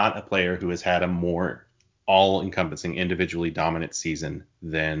there is not a player who has had a more all-encompassing individually dominant season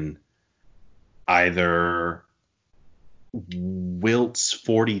than either Wilt's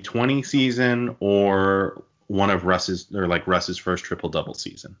 40-20 season or one of Russ's first triple-double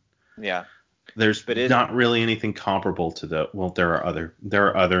season. Yeah. There's not really anything comparable to there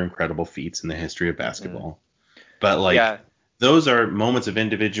are other incredible feats in the history of basketball. But like those are moments of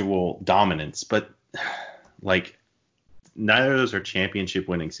individual dominance, but like neither of those are championship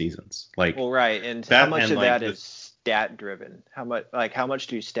winning seasons. Like, well, right. And how much of that is stat driven? How much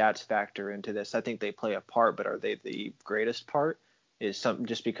do stats factor into this? I think they play a part, but are they the greatest part? Is some,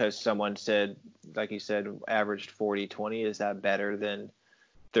 just because someone said, like you said, averaged 40-20, is that better than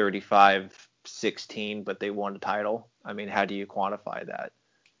 35-16, but they won a title? I mean, how do you quantify that?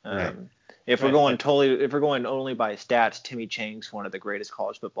 Right. If we're going only by stats, Timmy Chang's one of the greatest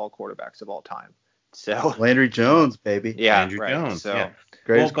college football quarterbacks of all time. So Landry Jones, baby. Yeah, Landry Jones. So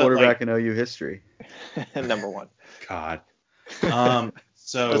greatest quarterback in OU history. Number one. God.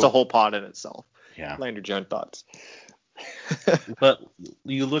 So that's a whole pod in itself. Yeah. Landry Jones thoughts. But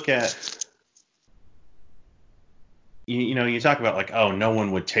you look at, you know, you talk about like, oh, no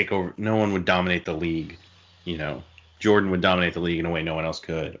one would dominate the league. You know, Jordan would dominate the league in a way no one else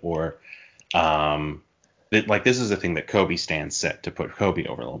could, or Like, this is the thing that Kobe stands set to put Kobe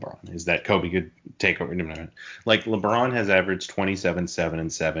over LeBron, is that Kobe could take over. Like, LeBron has averaged 27, 7,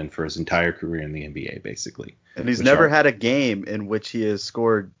 and 7 for his entire career in the NBA, basically. And he's never had a game in which he has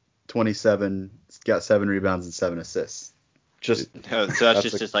scored 27, got 7 rebounds and 7 assists. So that's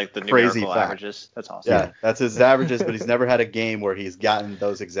just like the numerical averages. That's awesome. Yeah, that's his averages, but he's never had a game where he's gotten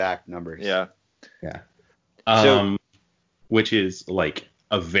those exact numbers. Yeah. Which is like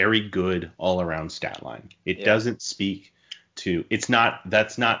a very good all-around stat line. It doesn't speak to,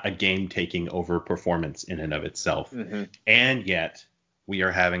 that's not a game-taking over performance in and of itself. Mm-hmm. And yet we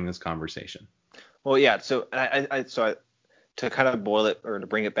are having this conversation. Well, yeah. So to kind of boil it, or to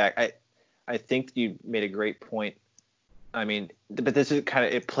bring it back, I think you made a great point. I mean, but this is kind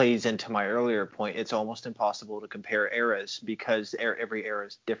of, it plays into my earlier point. It's almost impossible to compare eras because every era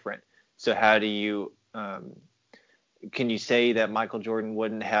is different. So how do you, can you say that Michael Jordan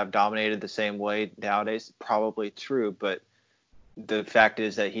wouldn't have dominated the same way nowadays? Probably true, but the fact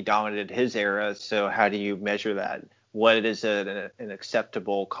is that he dominated his era. So how do you measure that? What is an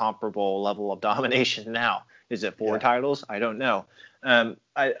acceptable, comparable level of domination now? Is it 4 titles? I don't know.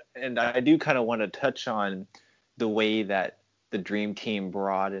 I do kind of want to touch on the way that the Dream Team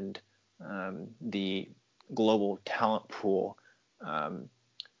broadened the global talent pool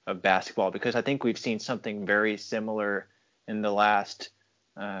of basketball, because I think we've seen something very similar in the last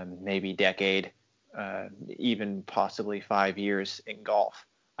maybe decade, even possibly 5 years in golf.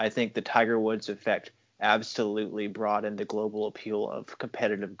 I think the Tiger Woods effect absolutely broadened the global appeal of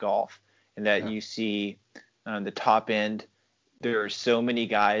competitive golf, and that you see the top end. There are so many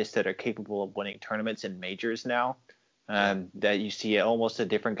guys that are capable of winning tournaments and majors now, that you see almost a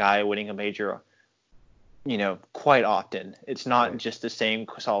different guy winning a major, quite often. It's not just the same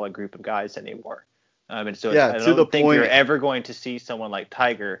solid group of guys anymore. And so I don't think you're ever going to see someone like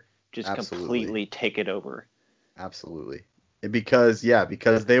Tiger just completely take it over. Absolutely. Because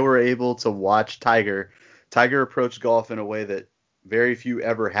they were able to watch Tiger. Tiger approached golf in a way that very few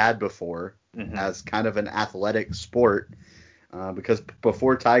ever had before, as kind of an athletic sport. Because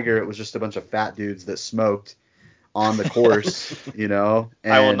before Tiger, it was just a bunch of fat dudes that smoked on the course, And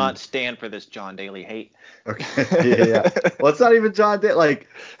I will not stand for this John Daly hate. Okay. Yeah. Well, it's not even John Daly. Like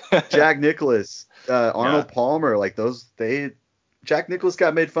Jack Nicklaus, Arnold Palmer, like those. Jack Nicklaus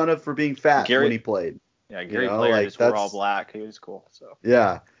got made fun of for being fat when he played. Yeah, Gary Player just wore all black. He was cool. So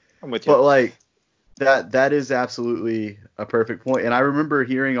yeah, I'm with you. But like that is absolutely a perfect point. And I remember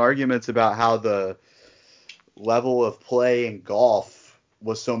hearing arguments about how the level of play in golf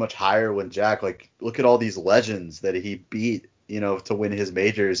was so much higher when Jack, like, look at all these legends that he beat, to win his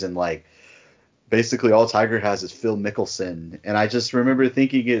majors, and like basically all Tiger has is Phil Mickelson. And I just remember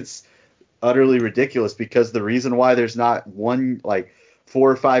thinking it's utterly ridiculous, because the reason why there's not one, like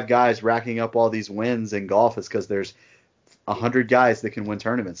 4 or 5 guys racking up all these wins in golf is because there's 100 guys that can win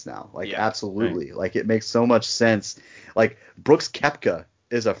tournaments now. Like, absolutely. Right. Like, it makes so much sense. Like, Brooks Koepka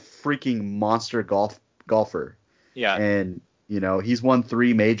is a freaking monster golfer. Yeah. And, he's won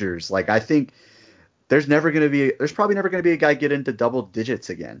 3 majors. Like, I think there's probably never going to be a guy get into double digits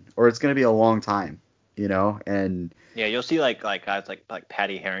again, or it's going to be a long time, and yeah, you'll see like guys like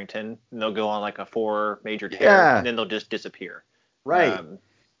Patty Harrington, and they'll go on like a 4 major tear, and then they'll just disappear. Right.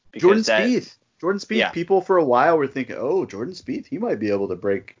 Jordan Spieth. People for a while were thinking, oh, Jordan Spieth, he might be able to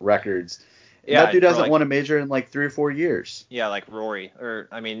break records. And that dude hasn't won a major in like 3 or 4 years. Yeah, like Rory. Or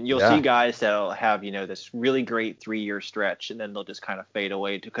I mean, you'll see guys that'll have, this really great 3-year stretch, and then they'll just kind of fade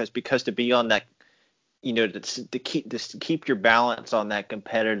away because to be on that, to keep your balance on that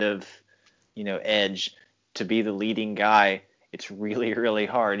competitive, edge, to be the leading guy, it's really, really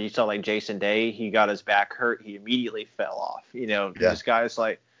hard. You saw like Jason Day, he got his back hurt, he immediately fell off. This guy's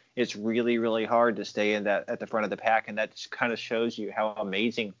like, it's really, really hard to stay in that at the front of the pack, and that just kind of shows you how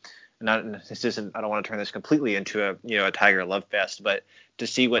amazing. I don't want to turn this completely into a Tiger love fest, but to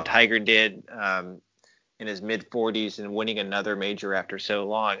see what Tiger did in his mid 40s and winning another major after so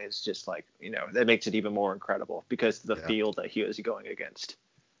long is just like, that makes it even more incredible because of the field that he was going against.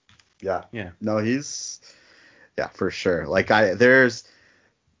 Yeah. No, for sure. Like there's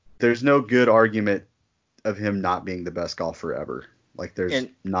no good argument of him not being the best golfer ever. Like there's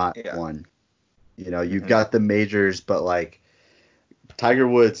not one. You've got the majors, but like Tiger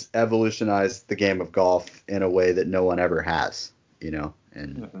Woods evolutionized the game of golf in a way that no one ever has,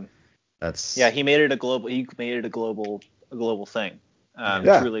 and that's he made it a global thing.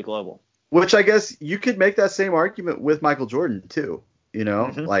 Truly global. Which I guess you could make that same argument with Michael Jordan too,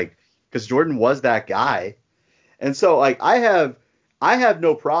 like because Jordan was that guy. And so like I have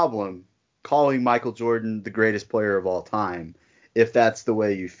no problem calling Michael Jordan the greatest player of all time if that's the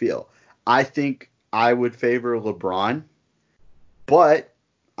way you feel. I think I would favor LeBron, but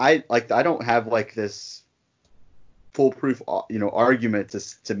I don't have like this foolproof argument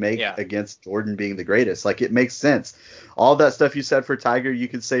to make against Jordan being the greatest. Like, it makes sense. All that stuff you said for Tiger, you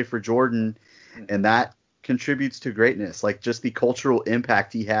can say for Jordan, and that contributes to greatness. Like, just the cultural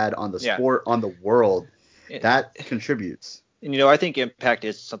impact he had on the sport, on the world, that contributes. And I think impact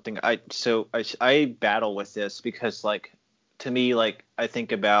is something I battle with this, because like, to me, like, I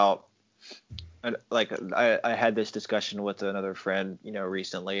think about, like, I had this discussion with another friend,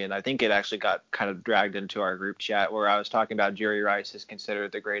 recently, and I think it actually got kind of dragged into our group chat, where I was talking about Jerry Rice is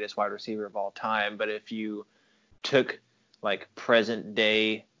considered the greatest wide receiver of all time. But if you took like present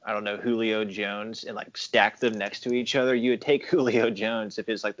day, I don't know, Julio Jones, and like stacked them next to each other, you would take Julio Jones if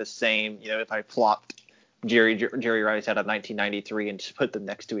it's like the same, if I plopped Jerry Rice out of 1993 and just put them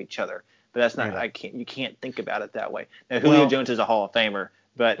next to each other. But that's not, you can't think about it that way. Now, Julio Jones is a Hall of Famer,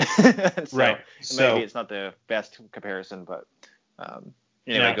 but maybe it's not the best comparison, but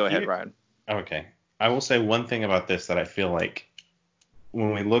anyway, go ahead, Ryan. Okay. I will say one thing about this that I feel like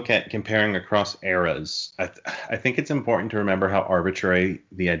when we look at comparing across eras, I think it's important to remember how arbitrary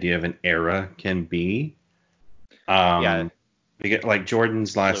the idea of an era can be. Because, like,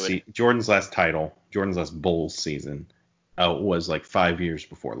 Jordan's last title, Jordan's last Bulls season, was like 5 years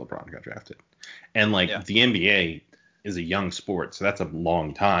before LeBron got drafted. And like the NBA is a young sport, so that's a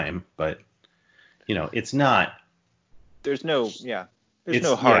long time, but it's not. There's no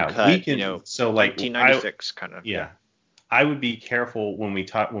hard cut. So like 1996 kind of. Yeah. I would be careful when we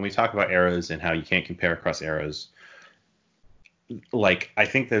talk about eras and how you can't compare across eras. Like, I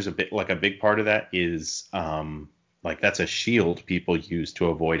think there's a big part of that is like, that's a shield people use to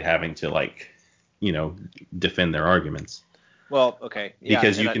avoid having to, like, defend their arguments. Well, okay. Yeah,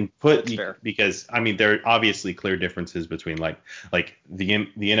 because you can put because I mean, there are obviously clear differences between like the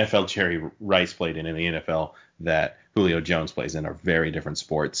NFL Jerry Rice played in and the NFL that Julio Jones plays in are very different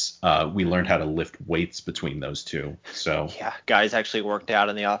sports. We learned how to lift weights between those two. So yeah, guys actually worked out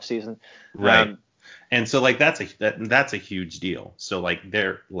in the off season. Right. And so like that's a huge deal. So like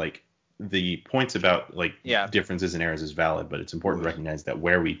the points about like differences in eras is valid, but it's important to recognize that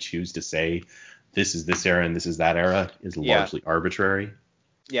where we choose to say this is this era and this is that era is largely arbitrary.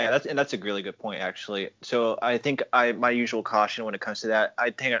 Yeah, that's a really good point, actually. So I think my usual caution when it comes to that, I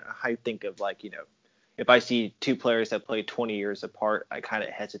think of like, if I see two players that play 20 years apart, I kind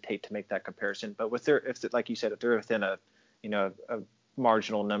of hesitate to make that comparison. But like you said, if they're within a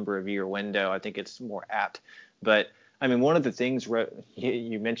marginal number of year window, I think it's more apt. But I mean, one of the things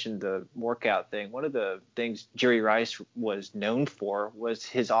you mentioned, the workout thing. One of the things Jerry Rice was known for was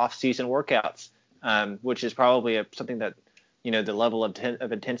his off-season workouts, which is probably something that, the level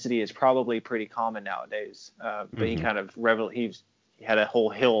of intensity is probably pretty common nowadays. But he kind of he had a whole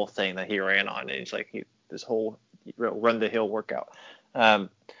hill thing that he ran on, and it's like this whole run the hill workout.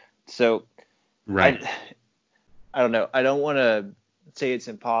 So right. I don't know. I don't want to say it's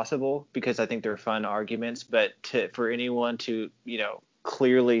impossible, because I think they're fun arguments, but for anyone to,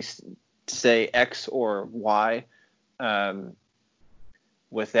 clearly say X or Y,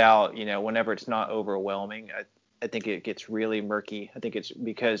 without, whenever it's not overwhelming, I think it gets really murky. I think it's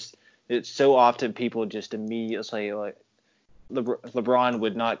because it's so often people just immediately say, like, LeBron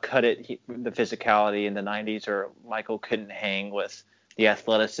would not cut it, the physicality in the 90s, or Michael couldn't hang with the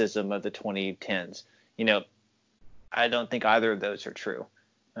athleticism of the 2010s. I don't think either of those are true,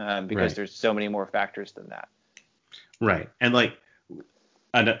 because there's so many more factors than that. Right. And like,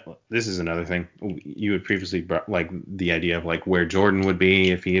 this is another thing you had previously brought, like the idea of like where Jordan would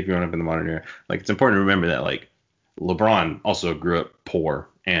be if he had grown up in the modern era. Like, it's important to remember that like LeBron also grew up poor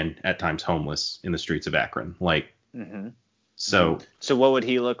and at times homeless in the streets of Akron. Like, so what would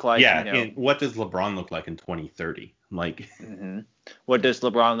he look like? Yeah. What does LeBron look like in 2030? Like, what does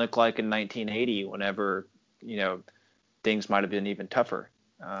LeBron look like in 1980? Whenever, things might have been even tougher.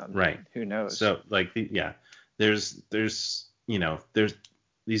 Right. Who knows? So like, there's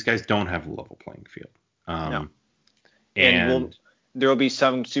these guys don't have a level playing field. No. And there will be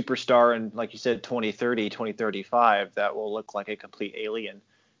some superstar in, like you said, 2030, 2035 that will look like a complete alien.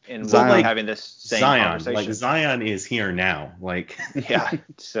 And we'll be having this same conversation. Like, Zion is here now. Like, yeah.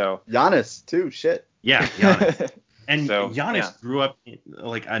 So Giannis too. Shit. Yeah, Giannis. And Giannis grew up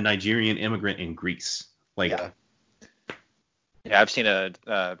like a Nigerian immigrant in Greece. Like, yeah, I've seen a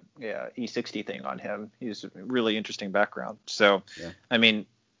E60 thing on him. He's a really interesting background. So, I mean,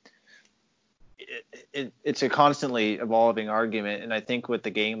 it's a constantly evolving argument, and I think with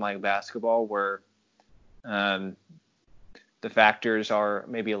the game like basketball, where the factors are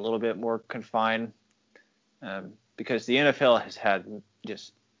maybe a little bit more confined, because the NFL has had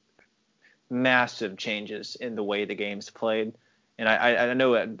just massive changes in the way the game's played. And I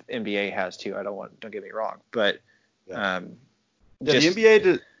know what NBA has too. Don't get me wrong, but the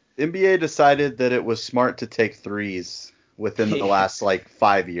NBA decided that it was smart to take threes within the last like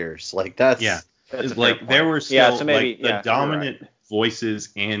 5 years. Like that's like there were still so maybe, the dominant voices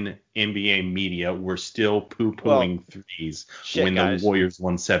in NBA media were still poo-pooing threes when the Warriors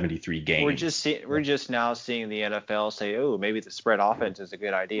won 73 games. We're just now seeing the NFL say, oh, maybe the spread offense is a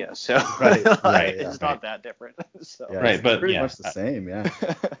good idea. So it's not that different. So. Yeah, right, but pretty much the same, yeah.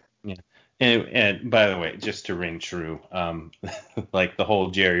 Yeah. And by the way, just to ring true, like the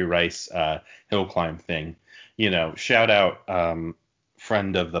whole Jerry Rice hill climb thing, shout out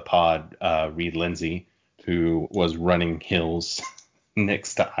friend of the pod, Reed Lindsay, who was running hills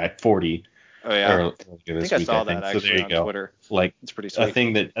next to I-40. Oh yeah, I think I saw that actually on Twitter. Like it's pretty sweet.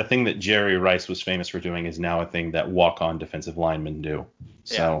 A thing that Jerry Rice was famous for doing is now a thing that walk-on defensive linemen do.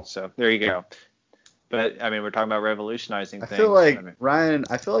 So there you go. But I mean, we're talking about revolutionizing things. I feel like Ryan,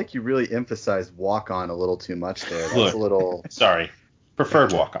 you really emphasized walk-on a little too much there. That's a little. Sorry,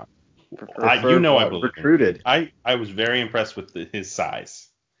 preferred walk-on. I believe recruited. I was very impressed with his size,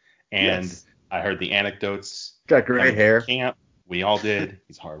 and I heard the anecdotes. Got great hair. Camp, we all did.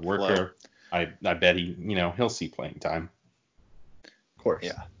 He's a hard worker. I bet he'll see playing time. Of course.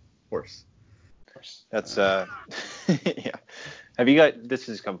 Yeah. Of course. That's yeah. Have you got? This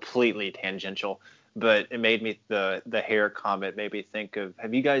is completely tangential, but it made me the hair comment made me think of.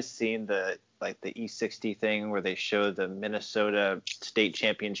 Have you guys seen the E60 thing where they show the Minnesota state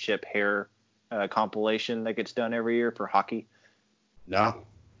championship hair compilation that gets done every year for hockey? No.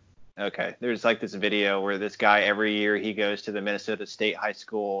 Okay. There's like this video where this guy every year he goes to the Minnesota State High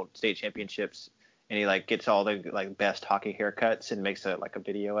School state championships and he like gets all the like best hockey haircuts and makes a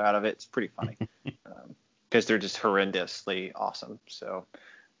video out of it. It's pretty funny because they're just horrendously awesome. So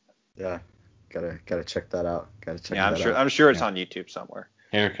yeah, gotta check that out. I'm sure it's on YouTube somewhere.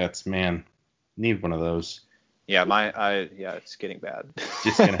 Haircuts, man, need one of those. Yeah, it's getting bad.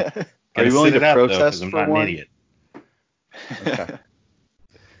 Just gonna Are you willing to protest I'm for not one? an idiot. Okay.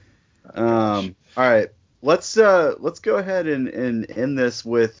 All right. Let's go ahead and end this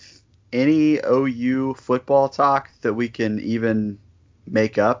with any OU football talk that we can even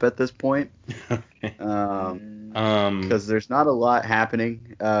make up at this point. Okay. Because there's not a lot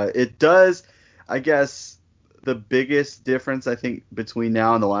happening. It does, I guess, the biggest difference I think between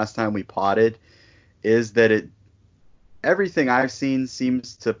now and the last time we potted is that everything I've seen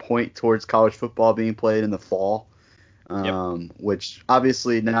seems to point towards college football being played in the fall. Which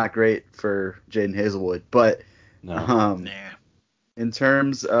obviously not great for Jaden Hazelwood, but in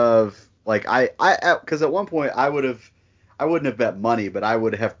terms of like because at one point I wouldn't have bet money, but I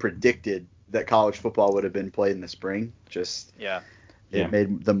would have predicted that college football would have been played in the spring. It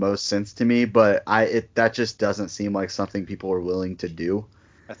made the most sense to me, but that just doesn't seem like something people are willing to do.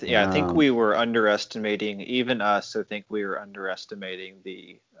 I think we were underestimating, even us. I think we were underestimating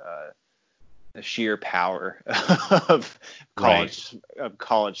the sheer power of college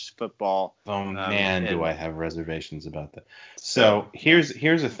football. Oh man, do I have reservations about that. So here's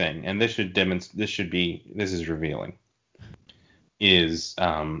a thing, and this is revealing. Is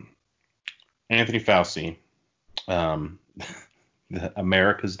Anthony Fauci, the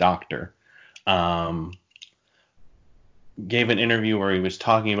America's doctor, gave an interview where he was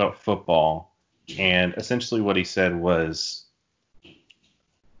talking about football, and essentially what he said was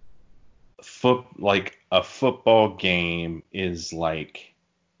a football game is like,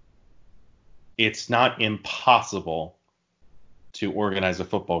 it's not impossible to organize a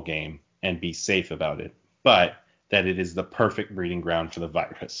football game and be safe about it, but that it is the perfect breeding ground for the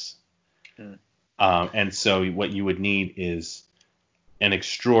virus. And so what you would need is an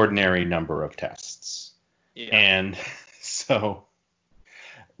extraordinary number of tests. And so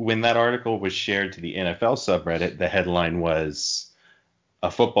when that article was shared to the NFL subreddit, the headline was,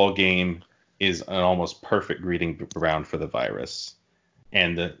 "A football game is an almost perfect breeding ground for the virus."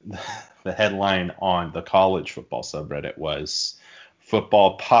 And the headline on the college football subreddit was,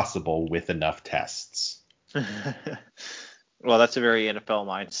 "Football possible with enough tests." Well, that's a very NFL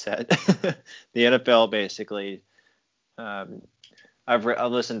mindset. The NFL basically, I've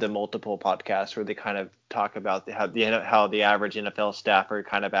listened to multiple podcasts where they kind of talk about how the average NFL staffer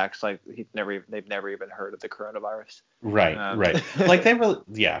kind of acts like they've never even heard of the coronavirus. Right. Like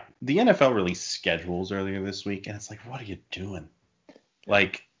the NFL released schedules earlier this week, and it's like, what are you doing?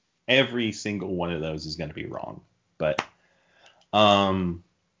 Like every single one of those is going to be wrong. But, so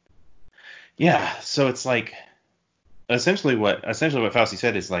it's like, essentially what Fauci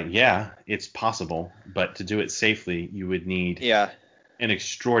said is like, yeah, it's possible, but to do it safely, you would need an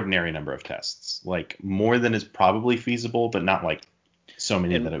extraordinary number of tests, like more than is probably feasible, but not like so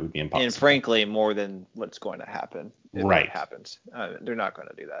many that it would be impossible. And frankly, more than what's going to happen if Right. it happens. They're not going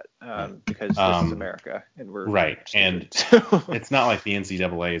to do that because this is America and we're right. stupid. And it's not like the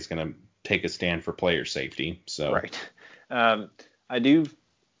NCAA is going to take a stand for player safety. So right. I do.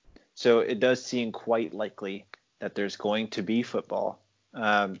 So it does seem quite likely that there's going to be football.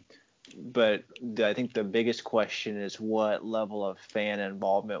 But I think the biggest question is what level of fan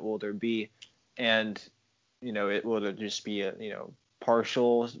involvement will there be? And, will there just be a,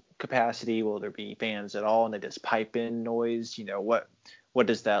 partial capacity? Will there be fans at all and they just pipe in noise? What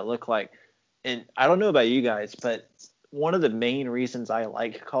does that look like? And I don't know about you guys, but one of the main reasons I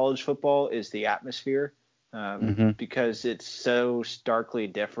like college football is the atmosphere, because it's so starkly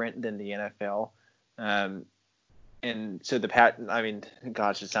different than the NFL. And so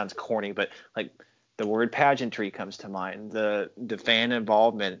gosh, it sounds corny, but like the word pageantry comes to mind, the fan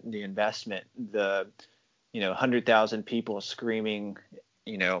involvement, the investment, the 100,000 people screaming,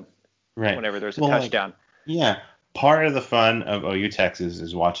 right. whenever there's a touchdown. Part of the fun of OU Texas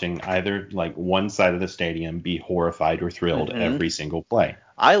is watching either like one side of the stadium be horrified or thrilled every single play.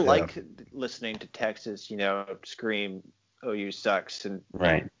 I like listening to Texas, scream OU sucks and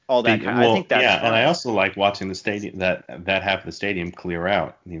all that kind. I think that's fun. And I also like watching the stadium that half of the stadium clear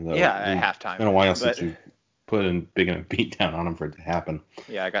out. At halftime. It's been a while since you put a big enough beat down on them for it to happen.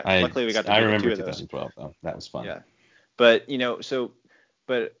 Yeah, luckily we got to I do remember two of those. 2012 though. That was fun. Yeah, but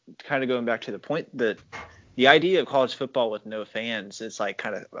but kind of going back to the point that the idea of college football with no fans is like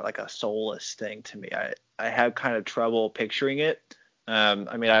kind of like a soulless thing to me. I have kind of trouble picturing it.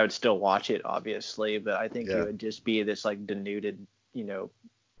 I would still watch it obviously, but I think it would just be this like denuded,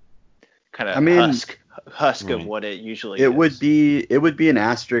 kind of husk of what it usually is. It would be an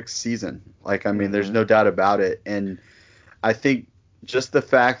asterisk season. Like, there's no doubt about it. And I think just the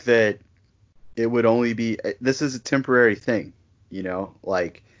fact that it would only be, this is a temporary thing,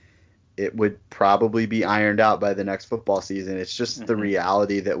 like it would probably be ironed out by the next football season. It's just the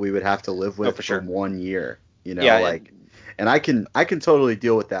reality that we would have to live with for 1 year, and I can totally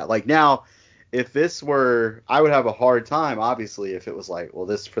deal with that. Like now, if this were, I would have a hard time, obviously, if it was like, well,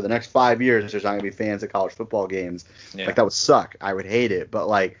 this for the next 5 years, there's not gonna be fans at college football games. Yeah. Like that would suck. I would hate it. But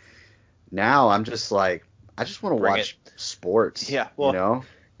like now, I'm just like, I just want to watch sports. Yeah. Well,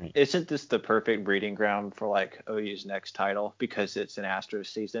 isn't this the perfect breeding ground for like OU's next title because it's an Astros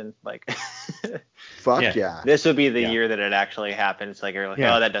season? Like, fuck yeah. This would be the year that it actually happens. Like, you're like,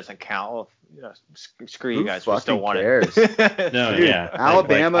 oh, that doesn't count. Well, screw you guys. We still want cares? it. No, dude,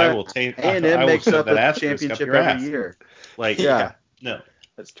 Alabama, I will take A&M makes up a championship every year. Like, no.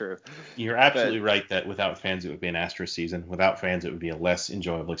 That's true. You're absolutely right that without fans, it would be an Astros season. Without fans, it would be a less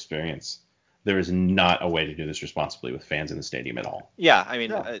enjoyable experience. There is not a way to do this responsibly with fans in the stadium at all. Yeah,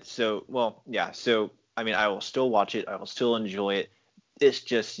 So I will still watch it. I will still enjoy it. It's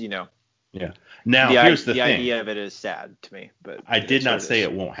just, Yeah. Now, here's the thing. The idea of it is sad to me, but I did not say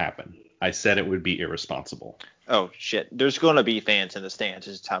it won't happen. I said it would be irresponsible. Oh shit! There's going to be fans in the stands.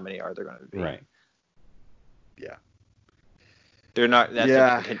 Just how many are there going to be? Right. Yeah. They're not.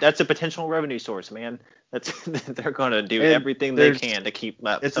 That's a potential revenue source, man. They're going to do everything they can to keep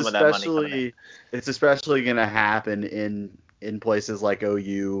some of that money coming in. It's especially going to happen in places like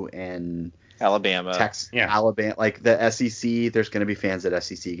OU and Alabama, Texas, Alabama, like the SEC. There's going to be fans at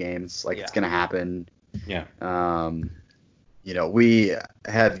SEC games. Like it's going to happen. Yeah. We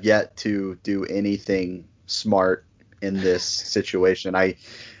have yet to do anything smart in this situation. I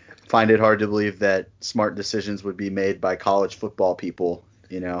find it hard to believe that smart decisions would be made by college football people.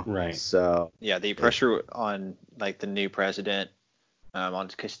 Right. So the pressure on like the new president, on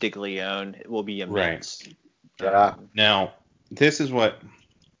Castiglione, will be immense. Right. Now, this is what.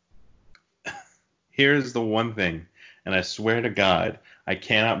 Here's the one thing, and I swear to God, I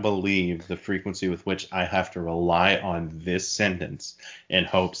cannot believe the frequency with which I have to rely on this sentence in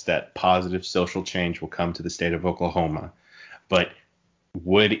hopes that positive social change will come to the state of Oklahoma. But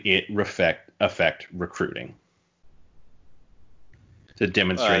would it affect recruiting to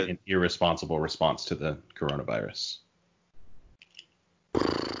demonstrate an irresponsible response to the coronavirus?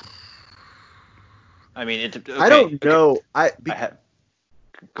 I don't know. Go ahead,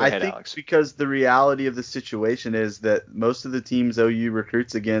 think Alex. Because the reality of the situation is that most of the teams OU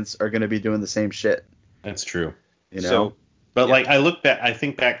recruits against are going to be doing the same shit. That's true. But I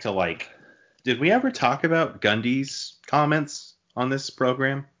think back to did we ever talk about Gundy's comments on this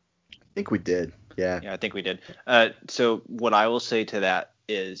program? I think we did. Yeah. Yeah, I think we did. So what I will say to that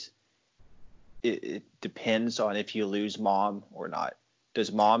is it depends on if you lose mom or not.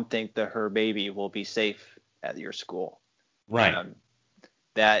 Does mom think that her baby will be safe at your school? Right.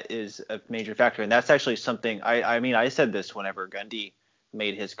 that is a major factor. And that's actually something I mean, I said this whenever Gundy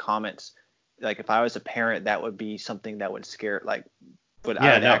made his comments. Like if I was a parent, that would be something that would scare I would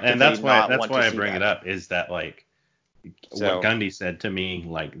and that's why I bring it up is that like what Gundy said to me,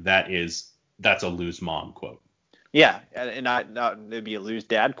 like that's a lose mom quote. Yeah, and it'd be a lose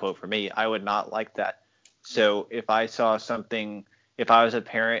dad quote for me. I would not like that. So if I was a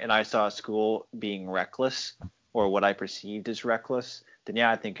parent and I saw a school being reckless or what I perceived as reckless, then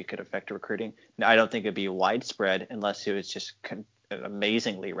yeah, I think it could affect recruiting. Now, I don't think it'd be widespread unless it was just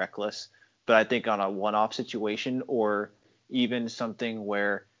amazingly reckless. But I think on a one-off situation or even something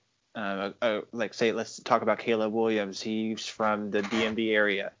where, like say, let's talk about Caleb Williams. He's from the DMV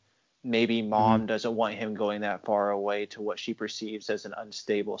area. Maybe mom doesn't want him going that far away to what she perceives as an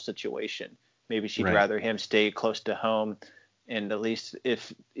unstable situation. Maybe she'd rather him stay close to home. And at least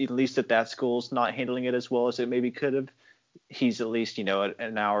if that school's not handling it as well as it maybe could have, he's at least,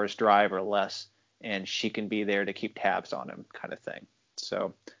 an hour's drive or less, and she can be there to keep tabs on him kind of thing.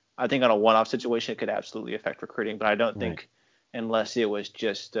 So I think on a one-off situation, it could absolutely affect recruiting, but I don't think unless it was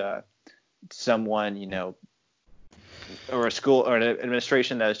just someone, or a school or an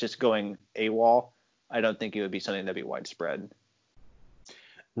administration that is just going AWOL, I don't think it would be something that'd be widespread.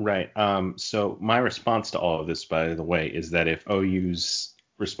 Right. So my response to all of this, by the way, is that if OU's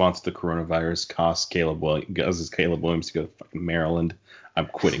response to the coronavirus causes Caleb Williams to go to fucking Maryland, I'm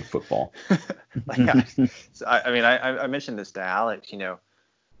quitting football. So I mentioned this to Alex.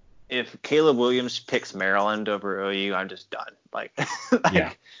 If Caleb Williams picks Maryland over OU, I'm just done.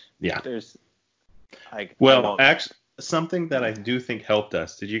 There's actually, something that I do think helped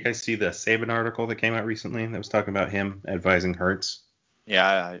us. Did you guys see the Saban article that came out recently that was talking about him advising Hurts?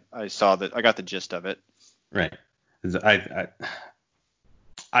 Yeah, I saw that. I got the gist of it. Right.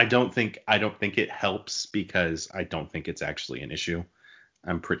 I don't think it helps because I don't think it's actually an issue.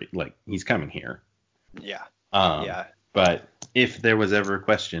 I'm pretty he's coming here. Yeah. But if there was ever a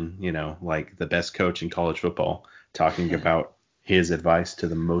question, like the best coach in college football talking about his advice to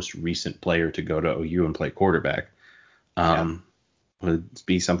the most recent player to go to OU and play quarterback, would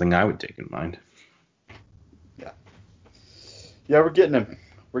be something I would take in mind. Yeah, we're getting him.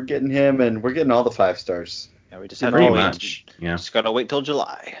 We're getting him, and we're getting all the 5 stars. Yeah, we just have pretty to much. Yeah. Just gotta wait till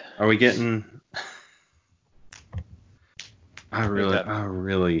July. Are we getting? I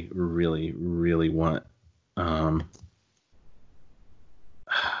really, really, really want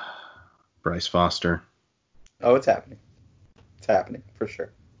Bryce Foster. Oh, it's happening. It's happening for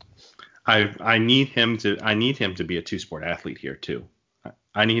sure. I need him to be a 2-sport athlete here too.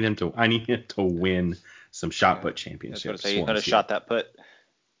 I need him to win some shot put championships. I was gonna say, he's gonna shot that put.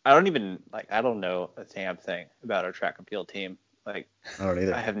 I don't know a damn thing about our track and field team. I don't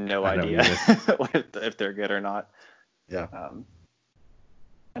either. I have no idea if they're good or not. Yeah.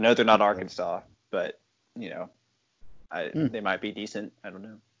 I know they're not Arkansas, but they might be decent. I don't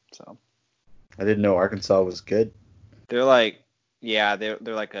know. So. I didn't know Arkansas was good. They're like a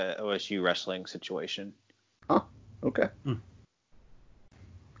OSU wrestling situation. Huh. Okay.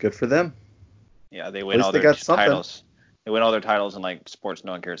 Good for them. Yeah, they win all their titles. They win all their titles in sports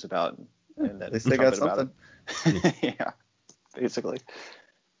no one cares about. And at least they got something. Yeah, basically.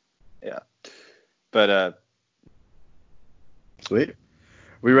 Yeah. But sweet.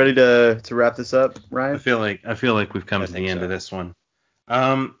 We ready to wrap this up, Ryan? I feel like we've come to the end of this one.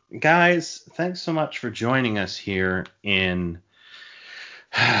 Guys, thanks so much for joining us here in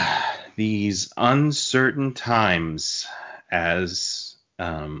these uncertain times, as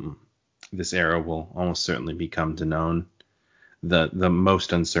this era will almost certainly become to known, the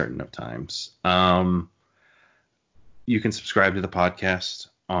most uncertain of times. You can subscribe to the podcast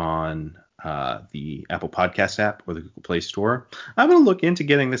on the Apple Podcast app or the Google Play Store. I'm going to look into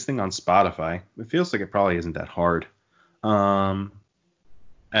getting this thing on Spotify. It feels like it probably isn't that hard.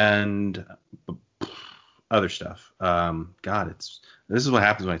 And other stuff. This is what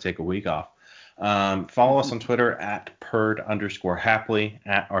happens when I take a week off. Follow us on Twitter at @purd_happily,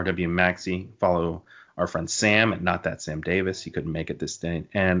 at RWMaxi. Follow our friend Sam at Not That Sam Davis. He couldn't make it this day.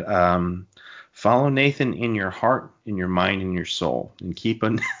 And follow Nathan in your heart, in your mind, in your soul. And keep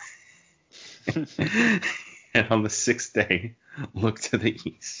on. And on the 6th day, look to the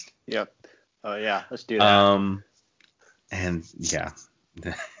east. Yep. Oh yeah, let's do that. And yeah.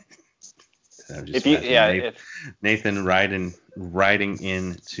 Nathan riding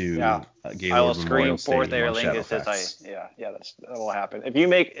into Gaylord I will scream forth Aer Lingus that will happen.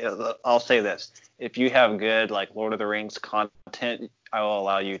 I'll say this: if you have good Lord of the Rings content, I will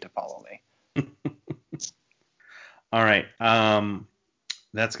allow you to follow me. All right,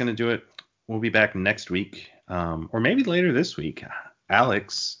 that's gonna do it. We'll be back next week, or maybe later this week.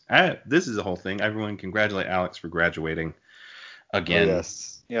 Alex, this is the whole thing. Everyone congratulate Alex for graduating again. Oh,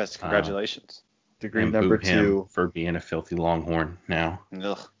 yes. Yes, congratulations. Degree And number boo him 2. for being a filthy Longhorn now.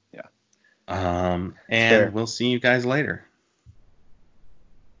 Ugh, yeah. And Fair. we'll see you guys later.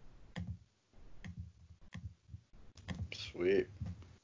 Sweet.